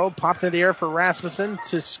back row. Popped into the air for Rasmussen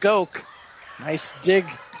to Skoke. Nice dig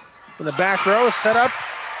in the back row. Set up.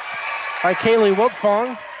 by Kaylee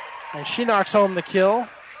Wiltfong, and she knocks home the kill.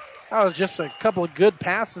 That was just a couple of good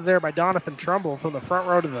passes there by Doniphan Trumbull from the back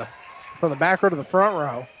row to the front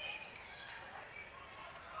row.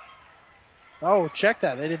 Oh, check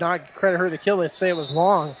that. They did not credit her the kill. They say it was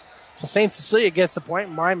long. So St. Cecilia gets the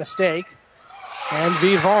point. My mistake. And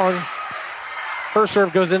V. Vong, her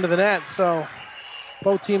serve goes into the net. So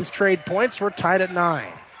both teams trade points. We're tied at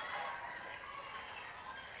 9.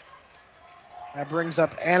 That brings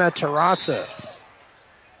up Anna Terrazas.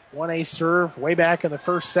 1A serve way back in the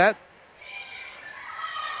first set.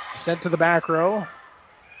 Sent to the back row.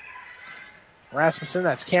 Rasmussen,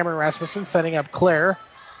 that's Cameron Rasmussen, setting up Claire.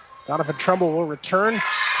 Doniphan Trumbull will return.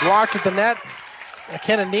 Blocked at the net.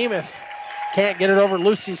 McKenna Nemeth can't get it over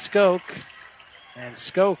Lucy Skoke. And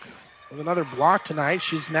Skoke with another block tonight.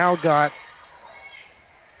 She's now got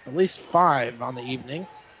at least 5 on the evening.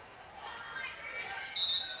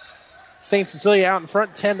 St. Cecilia out in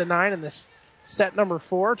front, 10-9 in this set number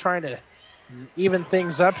 4, trying to even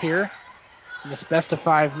things up here in this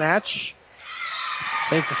best-of-5 match.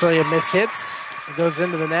 St. Cecilia mishits. It goes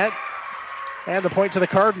into the net. And the point to the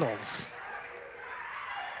Cardinals.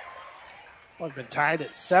 Well, we've been tied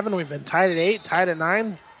at 7. We've been tied at 8, tied at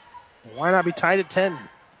 9. Why not be tied at 10?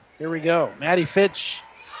 Here we go. Maddie Fitch.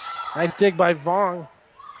 Nice dig by Vong.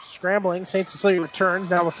 Scrambling. St. Cecilia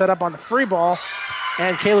returns. Now they'll set up on the free ball.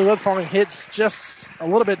 And Kaylee Woodfong hits just a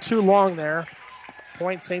little bit too long there.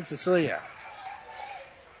 Point St. Cecilia.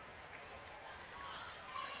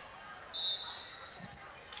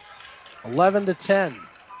 (11-10).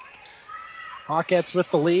 Hawkettes with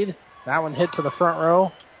the lead. That one hit to the front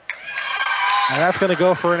row. And that's going to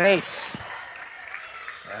go for an ace.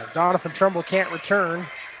 As Doniphan Trumbull can't return.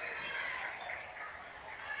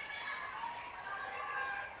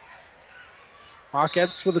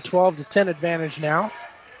 Hawkettes with a 12-10 advantage now.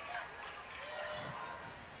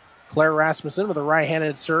 Claire Rasmussen with a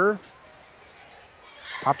right-handed serve.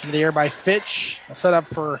 Popped into the air by Fitch. A setup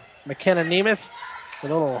for McKenna Nemeth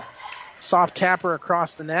with a little soft tapper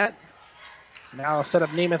across the net. Now a set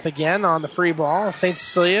up Nemeth again on the free ball. St.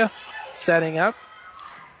 Cecilia setting up.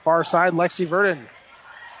 Far side, Lexi Verdon.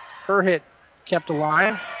 Her hit kept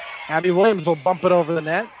alive. Abby Williams will bump it over the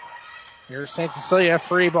net. Here's St. Cecilia,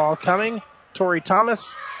 free ball coming. Tori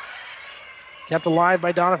Thomas kept alive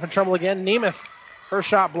by Doniphan Trumbull again. Nemeth, her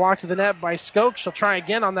shot blocked to the net by Skoke. She'll try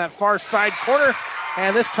again on that far side corner,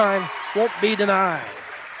 and this time won't be denied.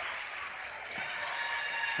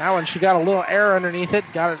 That one, she got a little air underneath it,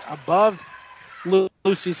 got it above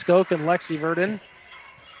Lucy Skoke and Lexi Verdon.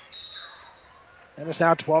 And it's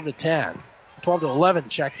now 12-10. 12-11,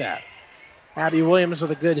 check that. Abby Williams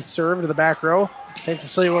with a good serve to the back row. St.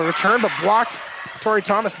 Cecilia will return, but blocked. Tori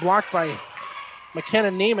Thomas blocked by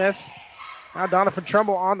McKenna Nemeth. Now Doniphan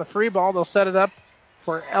Trumbull on the free ball. They'll set it up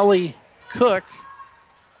for Ellie Cook.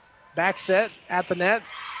 Back set at the net.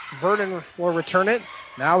 Verdon will return it.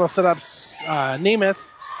 Now they'll set up Nemeth.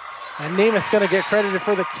 And Nemeth's going to get credited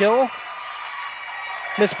for the kill.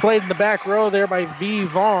 Misplayed in the back row there by V.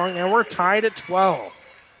 Vong. And we're tied at 12.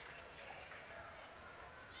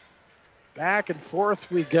 Back and forth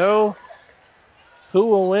we go. Who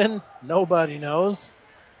will win? Nobody knows.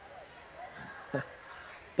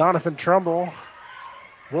 Doniphan Trumbull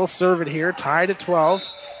will serve it here, tied at 12.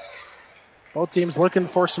 Both teams looking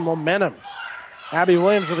for some momentum. Abby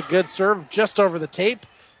Williams with a good serve just over the tape.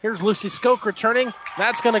 Here's Lucy Skoke returning.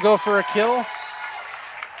 That's going to go for a kill.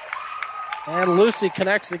 And Lucy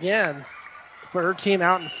connects again to put her team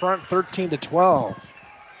out in front, 13-12.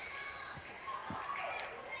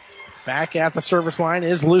 Back at the service line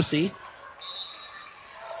is Lucy.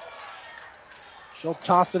 She'll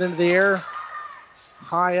toss it into the air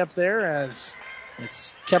high up there as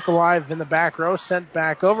it's kept alive in the back row, sent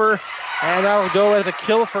back over, and that'll go as a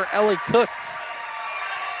kill for Ellie Cook.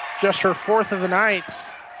 Just her 4th of the night.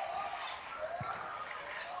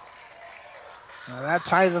 Now that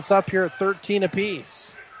ties us up here at 13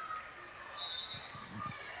 apiece.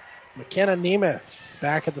 McKenna Nemeth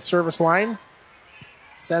back at the service line.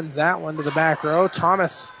 Sends that one to the back row.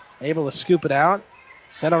 Thomas able to scoop it out.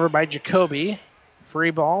 Sent over by Jacoby.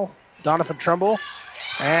 Free ball. Doniphan Trumbull.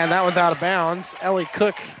 And that one's out of bounds. Ellie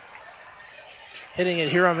Cook hitting it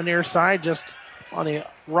here on the near side, just on the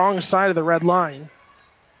wrong side of the red line.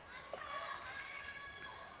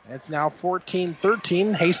 It's now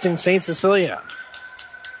 14-13, Hastings St. Cecilia.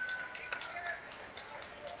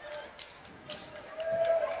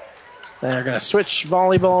 They're going to switch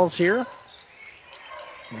volleyballs here.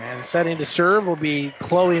 And setting to serve will be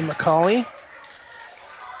Chloe McCauley.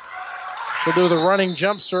 She'll do the running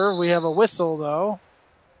jump serve. We have a whistle, though.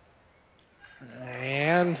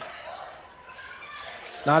 And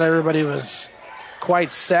Not everybody was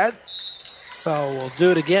quite set, so we'll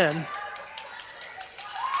do it again.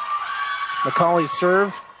 McCauley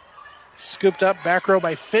serve. Scooped up back row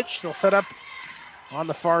by Fitch. They'll set up on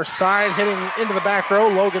the far side. Hitting into the back row,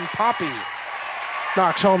 Logan Poppy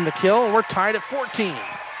knocks home the kill. We're tied at 14.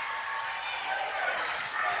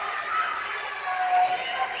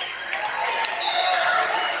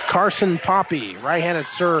 Carson Poppy, right-handed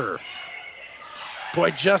serve.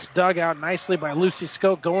 Boy, just dug out nicely by Lucy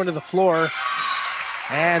Skoke, going to the floor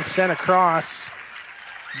and sent across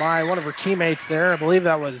by one of her teammates there. I think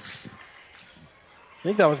that was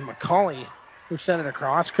McCauley who sent it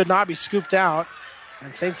across. Could not be scooped out,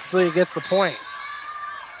 and St. Cecilia gets the point.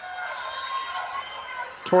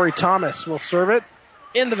 Tori Thomas will serve it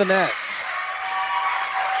into the nets.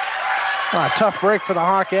 Tough break for the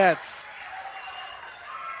Hawkettes.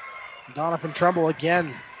 Doniphan Trumbull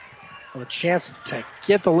again with a chance to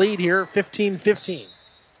get the lead here, 15-15.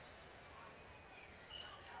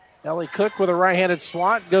 Ellie Cook with a right-handed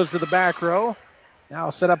swat, goes to the back row. Now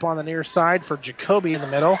set up on the near side for Jacoby in the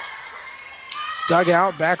middle. Dug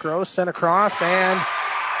out, back row, sent across, and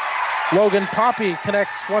Logan Poppy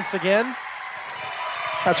connects once again.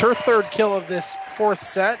 That's her third kill of this fourth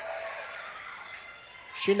set.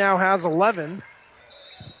 She now has 11.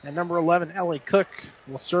 And number 11, Ellie Cook,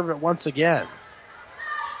 will serve it once again.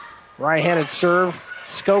 Right-handed serve.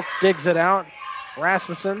 Skoke digs it out.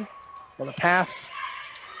 Rasmussen with a pass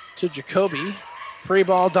to Jacoby. Free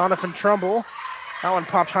ball, Doniphan Trumbull. That one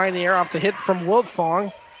popped high in the air off the hit from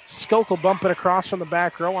Wiltfong. Skoke will bump it across from the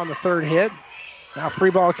back row on the third hit. Now free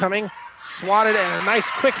ball coming. Swatted and a nice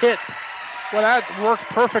quick hit. Well, that worked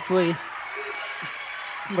perfectly.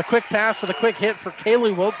 From the quick pass to the quick hit for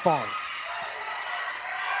Kaylee Wiltfong.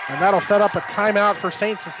 And that'll set up a timeout for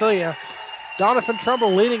St. Cecilia. Doniphan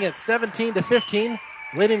Trumbull leading at 17-15,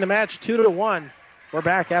 leading the match 2-1. We're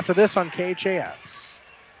back after this on KHAS.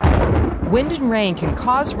 Wind and rain can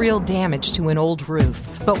cause real damage to an old roof,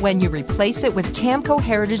 but when you replace it with Tamco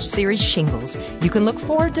Heritage Series shingles, you can look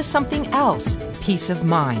forward to something else, peace of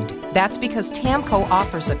mind. That's because Tamco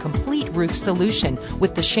offers a complete roof solution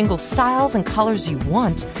with the shingle styles and colors you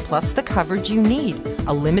want, plus the coverage you need.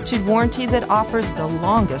 A limited warranty that offers the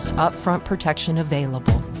longest upfront protection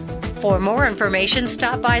available. For more information,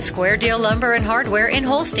 stop by Square Deal Lumber and Hardware in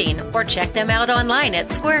Holstein or check them out online at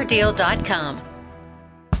squaredeal.com.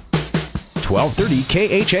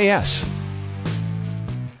 1230 KHAS.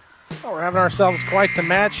 Well, we're having ourselves quite the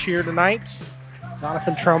match here tonight.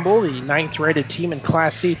 Doniphan Trumbull, the 9th rated team in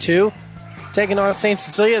Class C2, taking on St.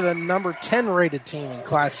 Cecilia, the number 10 rated team in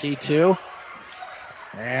Class C2.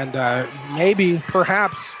 And maybe,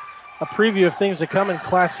 perhaps, a preview of things to come in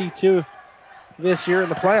Class C2 this year in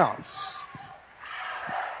the playoffs.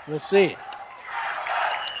 We'll see.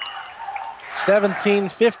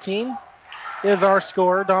 17-15 is our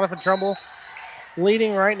score. Doniphan Trumbull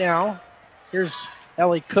leading right now. Here's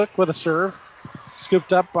Ellie Cook with a serve.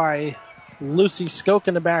 Scooped up by Lucy Skoke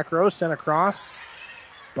in the back row. Sent across.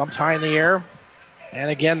 Bumped high in the air. And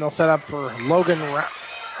again, they'll set up for Logan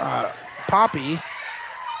Poppy.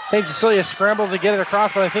 St. Cecilia scrambles to get it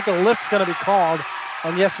across, but I think a lift's going to be called.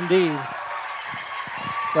 And yes, indeed.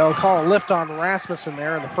 They'll call a lift on Rasmussen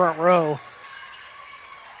there in the front row.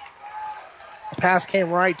 The pass came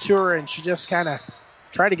right to her, and she just kind of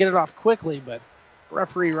tried to get it off quickly, but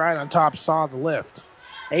referee right on top saw the lift.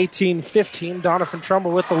 18-15, Doniphan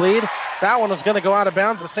Trumbull with the lead. That one was going to go out of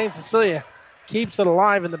bounds, but St. Cecilia keeps it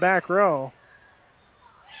alive in the back row.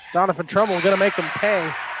 Doniphan Trumbull going to make them pay.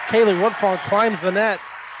 Kaylee Woodfall climbs the net,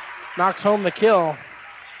 knocks home the kill.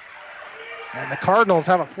 And the Cardinals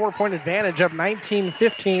have a 4-point advantage up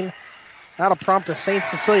 19-15. That'll prompt a St.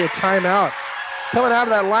 Cecilia timeout. Coming out of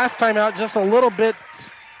that last timeout just a little bit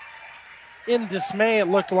in dismay, it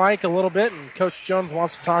looked like a little bit, and Coach Jones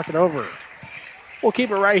wants to talk it over. We'll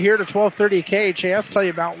keep it right here to 1230 KHAS, tell you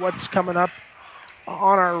about what's coming up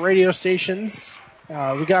on our radio stations.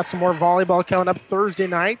 We got some more volleyball coming up Thursday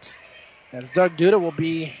night, as Doug Duda will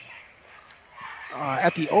be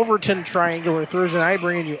at the Overton Triangular Thursday night,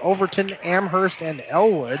 bringing you Overton, Amherst, and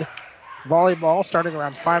Elwood. Volleyball starting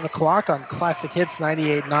around 5 o'clock on Classic Hits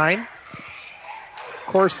 98.9.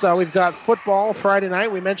 Of course, we've got football Friday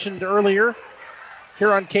night. We mentioned earlier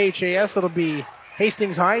here on KHAS, it'll be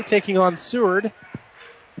Hastings High taking on Seward.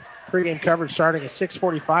 Pre-game coverage starting at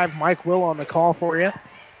 6:45. Mike Will on the call for you.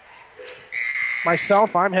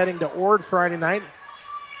 Myself, I'm heading to Ord Friday night.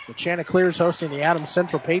 The Chanticleers hosting the Adams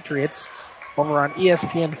Central Patriots over on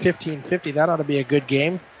ESPN 1550. That ought to be a good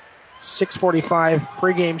game. 6:45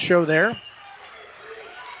 pregame show there.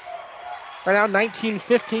 Right now,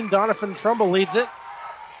 19-15. Doniphan Trumbull leads it.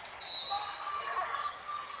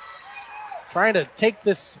 trying to take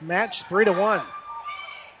this match 3-1.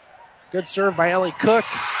 Good serve by Ellie Cook.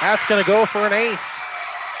 That's going to go for an ace.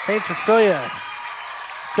 St. Cecilia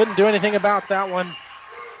couldn't do anything about that one.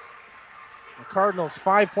 The Cardinals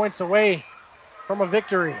 5 points away from a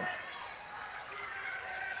victory.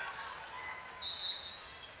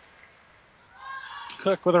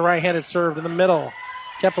 Cook with a right-handed serve in the middle.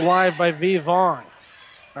 Kept alive by V. Vaughn.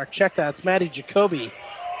 Check that. It's Maddie Jacoby.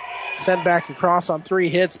 Sent back across on 3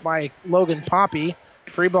 hits by Logan Poppy.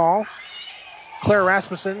 Free ball. Claire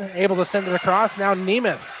Rasmussen able to send it across. Now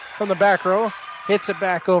Nemeth from the back row. Hits it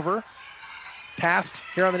back over. Passed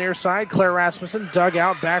here on the near side. Claire Rasmussen dug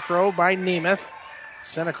out back row by Nemeth.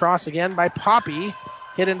 Sent across again by Poppy.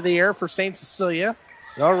 Hit into the air for St. Cecilia.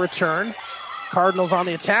 They'll return. Cardinals on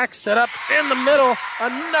the attack. Set up in the middle.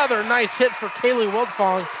 Another nice hit for Kaylee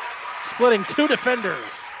Wildfong. Splitting 2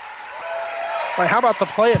 defenders. Boy, how about the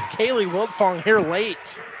play of Kaylee Wildfong here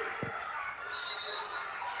late?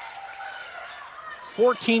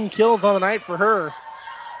 14 kills on the night for her.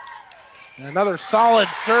 And another solid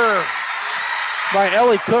serve by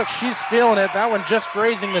Ellie Cook. She's feeling it. That one just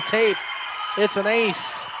grazing the tape. It's an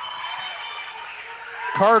ace.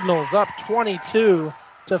 Cardinals up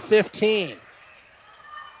 22-15.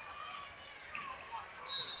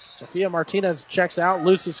 Sophia Martinez checks out.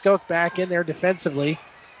 Lucy Skoke back in there defensively.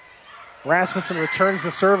 Rasmussen returns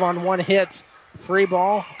the serve on 1 hit. Free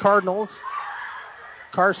ball, Cardinals.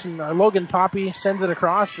 Logan Poppy sends it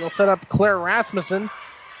across. They'll set up Claire Rasmussen.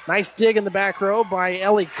 Nice dig in the back row by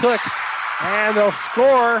Ellie Cook. And they'll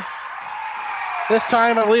score. This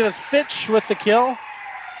time, I believe, it's Fitch with the kill.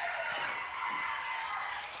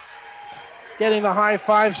 Getting the high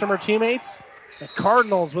fives from her teammates. The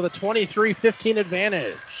Cardinals with a 23-15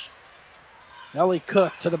 advantage. Ellie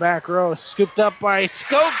Cook to the back row. Scooped up by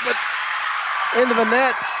Skoke, but into the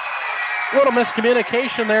net. Little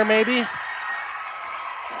miscommunication there, maybe.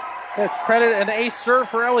 Credit an ace serve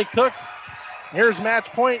for Ellie Cook. Here's match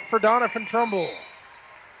point for Doniphan Trumbull.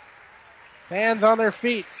 Fans on their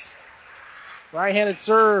feet. Right-handed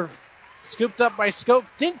serve. Scooped up by Skoke.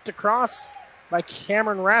 Dinked across by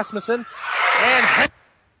Cameron Rasmussen. And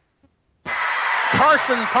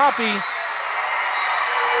Carson Poppy.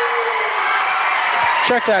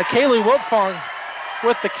 Check that. Kaylee Wildfong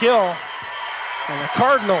with the kill. And the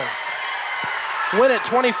Cardinals win it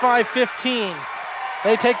 25-15.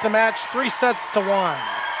 They take the match 3-1.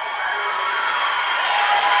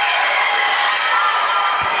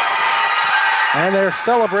 And they're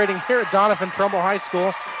celebrating here at Doniphan Trumbull High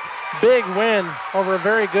School. Big win over a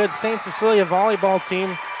very good St. Cecilia volleyball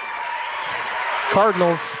team.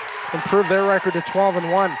 Cardinals improve their record to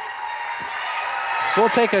 12-1. We'll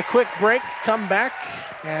take a quick break, come back,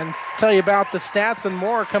 and tell you about the stats and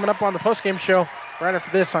more coming up on the postgame show right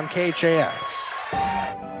after this on KHAS.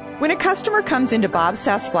 When a customer comes into Bob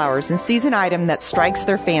Sass Flowers and sees an item that strikes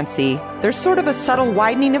their fancy, there's sort of a subtle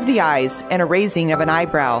widening of the eyes and a raising of an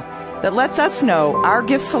eyebrow that lets us know our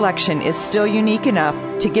gift selection is still unique enough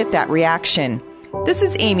to get that reaction. This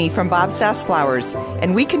is Amy from Bob Sass Flowers,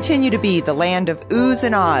 and we continue to be the land of oohs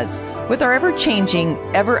and ahs with our ever-changing,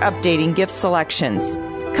 ever-updating gift selections.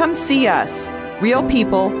 Come see us. Real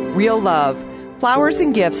people, real love. Flowers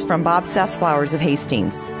and gifts from Bob Sass Flowers of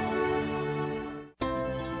Hastings.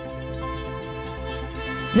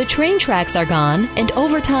 The train tracks are gone, and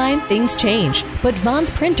over time, things change. But Vaughn's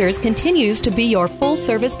Printers continues to be your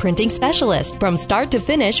full-service printing specialist. From start to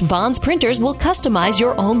finish, Vaughn's Printers will customize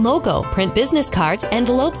your own logo, print business cards,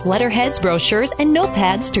 envelopes, letterheads, brochures, and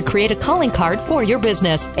notepads to create a calling card for your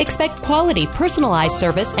business. Expect quality, personalized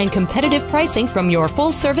service and competitive pricing from your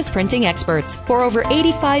full-service printing experts. For over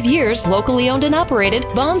 85 years, locally owned and operated,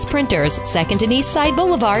 Vaughn's Printers, 2nd and East Side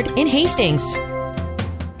Boulevard in Hastings.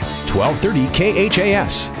 1230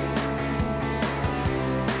 KHAS.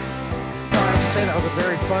 I have to say that was a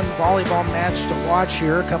very fun volleyball match to watch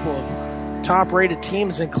here. A couple of top-rated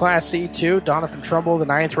teams in Class C2. Doniphan Trumbull, the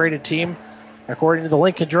 9th-rated team, according to the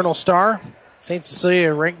Lincoln Journal-Star. St.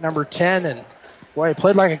 Cecilia ranked number 10, and boy, it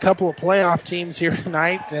played like a couple of playoff teams here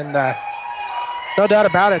tonight, and no doubt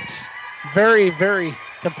about it, very, very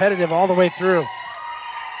competitive all the way through.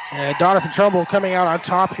 Doniphan Trumbull coming out on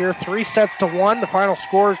top here, 3-1. The final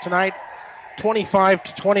scores tonight,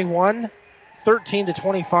 25-21,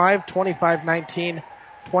 13-25, 25-19,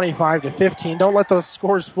 25-15. Don't let those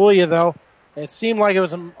scores fool you, though. It seemed like it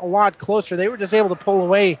was a lot closer. They were just able to pull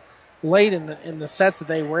away late in the sets that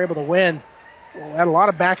they were able to win. We had a lot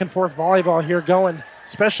of back-and-forth volleyball here going,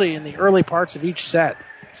 especially in the early parts of each set.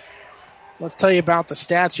 Let's tell you about the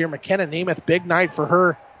stats here. McKenna Nemeth, big night for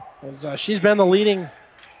her. She's been the leading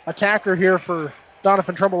attacker here for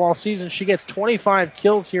Doniphan Trumbull all season. She gets 25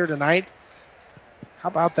 kills here tonight. How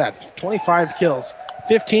about that? 25 kills.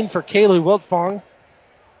 15 for Kaylee Wiltfong.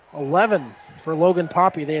 11 for Logan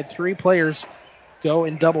Poppy. They had 3 players go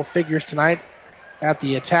in double figures tonight at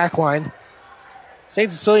the attack line.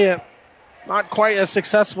 St. Cecilia not quite as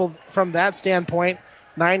successful from that standpoint.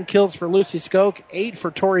 9 kills for Lucy Skoke, 8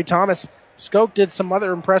 for Tori Thomas. Skoke did some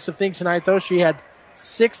other impressive things tonight, though. She had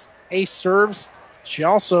 6 ace serves. She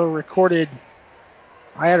also recorded,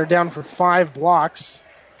 I had her down for 5 blocks.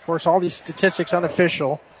 Of course, all these statistics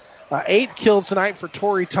unofficial. 8 kills tonight for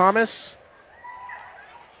Tori Thomas.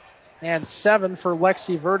 And 7 for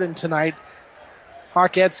Lexi Verdon tonight.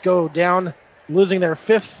 Hawkettes go down, losing their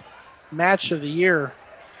 5th match of the year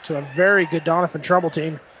to a very good Doniphan Trumbull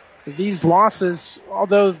team. These losses,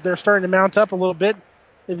 although they're starting to mount up a little bit,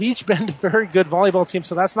 they've each been very good volleyball teams,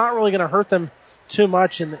 so that's not really going to hurt them too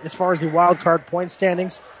much as far as the wild card point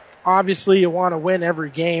standings. Obviously, you want to win every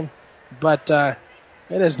game, but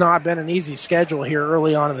it has not been an easy schedule here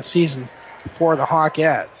early on in the season for the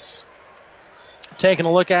Hawkettes. Taking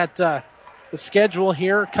a look at the schedule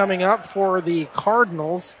here coming up for the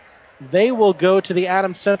Cardinals. They will go to the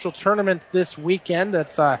Adams Central Tournament this weekend.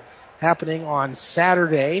 That's happening on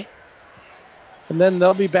Saturday. And then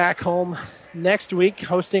they'll be back home next week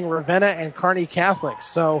hosting Ravenna and Kearney Catholic.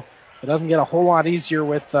 So it doesn't get a whole lot easier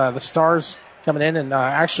with the Stars coming in. And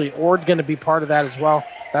actually, Ord going to be part of that as well.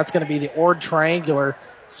 That's going to be the Ord Triangular.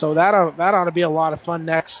 So that ought to be a lot of fun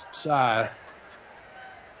next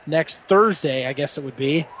Thursday, I guess it would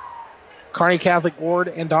be. Kearney Catholic, Ord,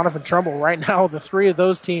 and Doniphan Trumbull. Right now, the 3 of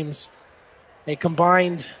those teams, a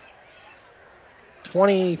combined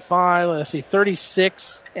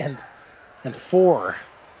 36 and 4.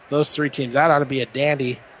 Those 3 teams. That ought to be a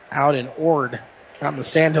dandy out in Ord, out in the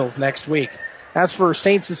Sandhills next week. As for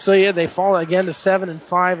St. Cecilia, they fall again to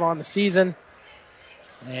 7-5 on the season.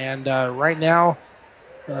 And right now,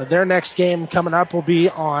 their next game coming up will be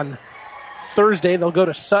on Thursday. They'll go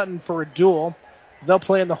to Sutton for a duel. They'll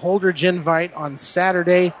play in the Holdridge Invite on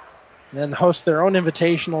Saturday, then host their own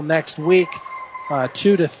invitational next week.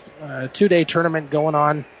 2-day tournament going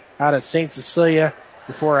on out at St. Cecilia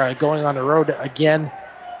before going on the road again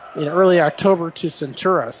in early October to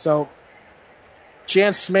Centura. So,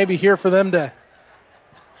 chance maybe here for them to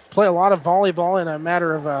play a lot of volleyball in a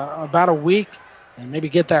matter of about a week and maybe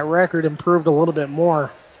get that record improved a little bit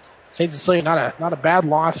more. St. Cecilia, not a bad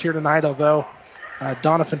loss here tonight, although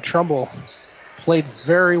Doniphan Trumbull played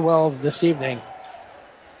very well this evening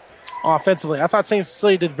offensively. I thought St.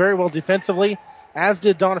 Cecilia did very well defensively, as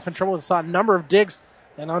did Doniphan Trumbull. Saw a number of digs,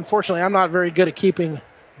 and unfortunately I'm not very good at keeping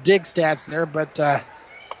dig stats there, but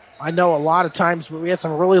I know a lot of times we had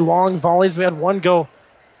some really long volleys. We had one go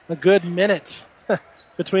a good minute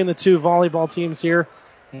between the 2 volleyball teams here,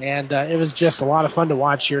 and it was just a lot of fun to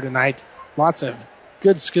watch here tonight. Lots of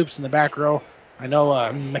good scoops in the back row. I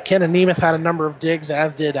know McKenna Nemeth had a number of digs,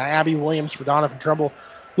 as did Abby Williams for Doniphan Trumbull.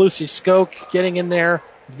 Lucy Skoke getting in there.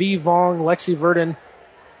 V. Vong, Lexi Verdon,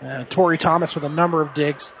 Tori Thomas with a number of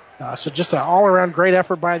digs. So just an all-around great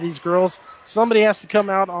effort by these girls. Somebody has to come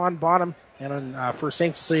out on bottom. And for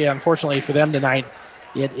St. Cecilia, unfortunately for them tonight,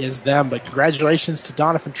 it is them. But congratulations to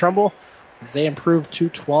Doniphan Trumbull as they improve to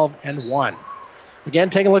 12-1. Again,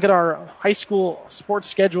 taking a look at our high school sports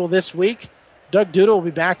schedule this week. Doug Duda will be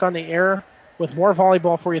back on the air with more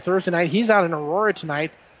volleyball for you Thursday night. He's out in Aurora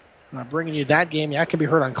tonight, bringing you that game. That can be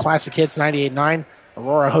heard on Classic Hits 98.9.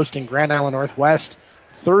 Aurora hosting Grand Island Northwest.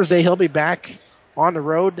 Thursday, he'll be back on the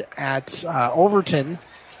road at Overton,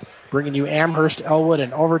 bringing you Amherst, Elwood,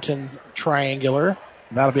 and Overton's Triangular.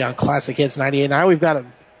 That'll be on Classic Hits 98.9. We've got a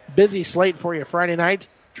busy slate for you Friday night.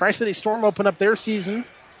 Tri-City Storm open up their season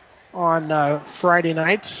on Friday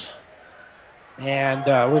night.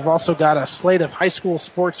 And we've also got a slate of high school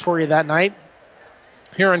sports for you that night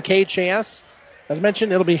here on KHAS. As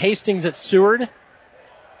mentioned, it'll be Hastings at Seward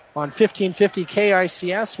on 1550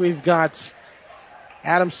 KICS. We've got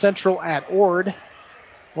Adams Central at Ord.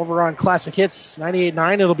 Over on Classic Hits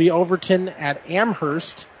 98.9, it'll be Overton at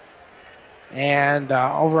Amherst. And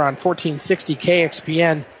over on 1460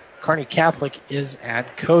 KXPN, Kearney Catholic is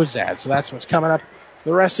at Cozad. So that's what's coming up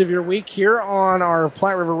the rest of your week here on our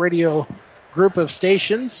Platte River Radio group of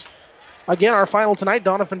stations. Again, our final tonight,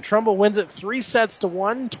 Doniphan Trumbull wins it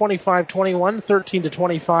 3-1, 25-21,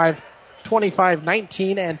 13-25,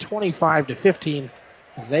 25-19, and 25-15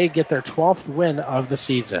 as they get their 12th win of the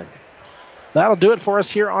season. That'll do it for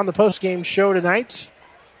us here on the postgame show tonight.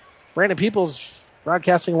 Brandon Peoples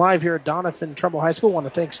broadcasting live here at Doniphan Trumbull High School. I want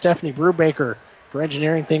to thank Stephanie Brubaker for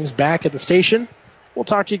engineering things back at the station. We'll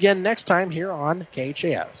talk to you again next time here on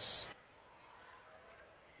KHAS.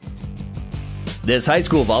 This high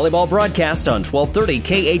school volleyball broadcast on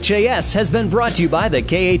 1230 KHAS has been brought to you by the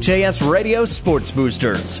KHAS Radio Sports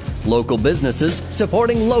Boosters, local businesses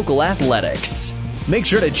supporting local athletics. Make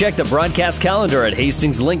sure to check the broadcast calendar at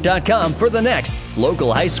hastingslink.com for the next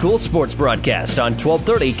local high school sports broadcast on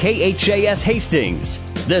 1230 KHAS Hastings.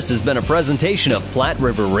 This has been a presentation of Platte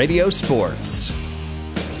River Radio Sports.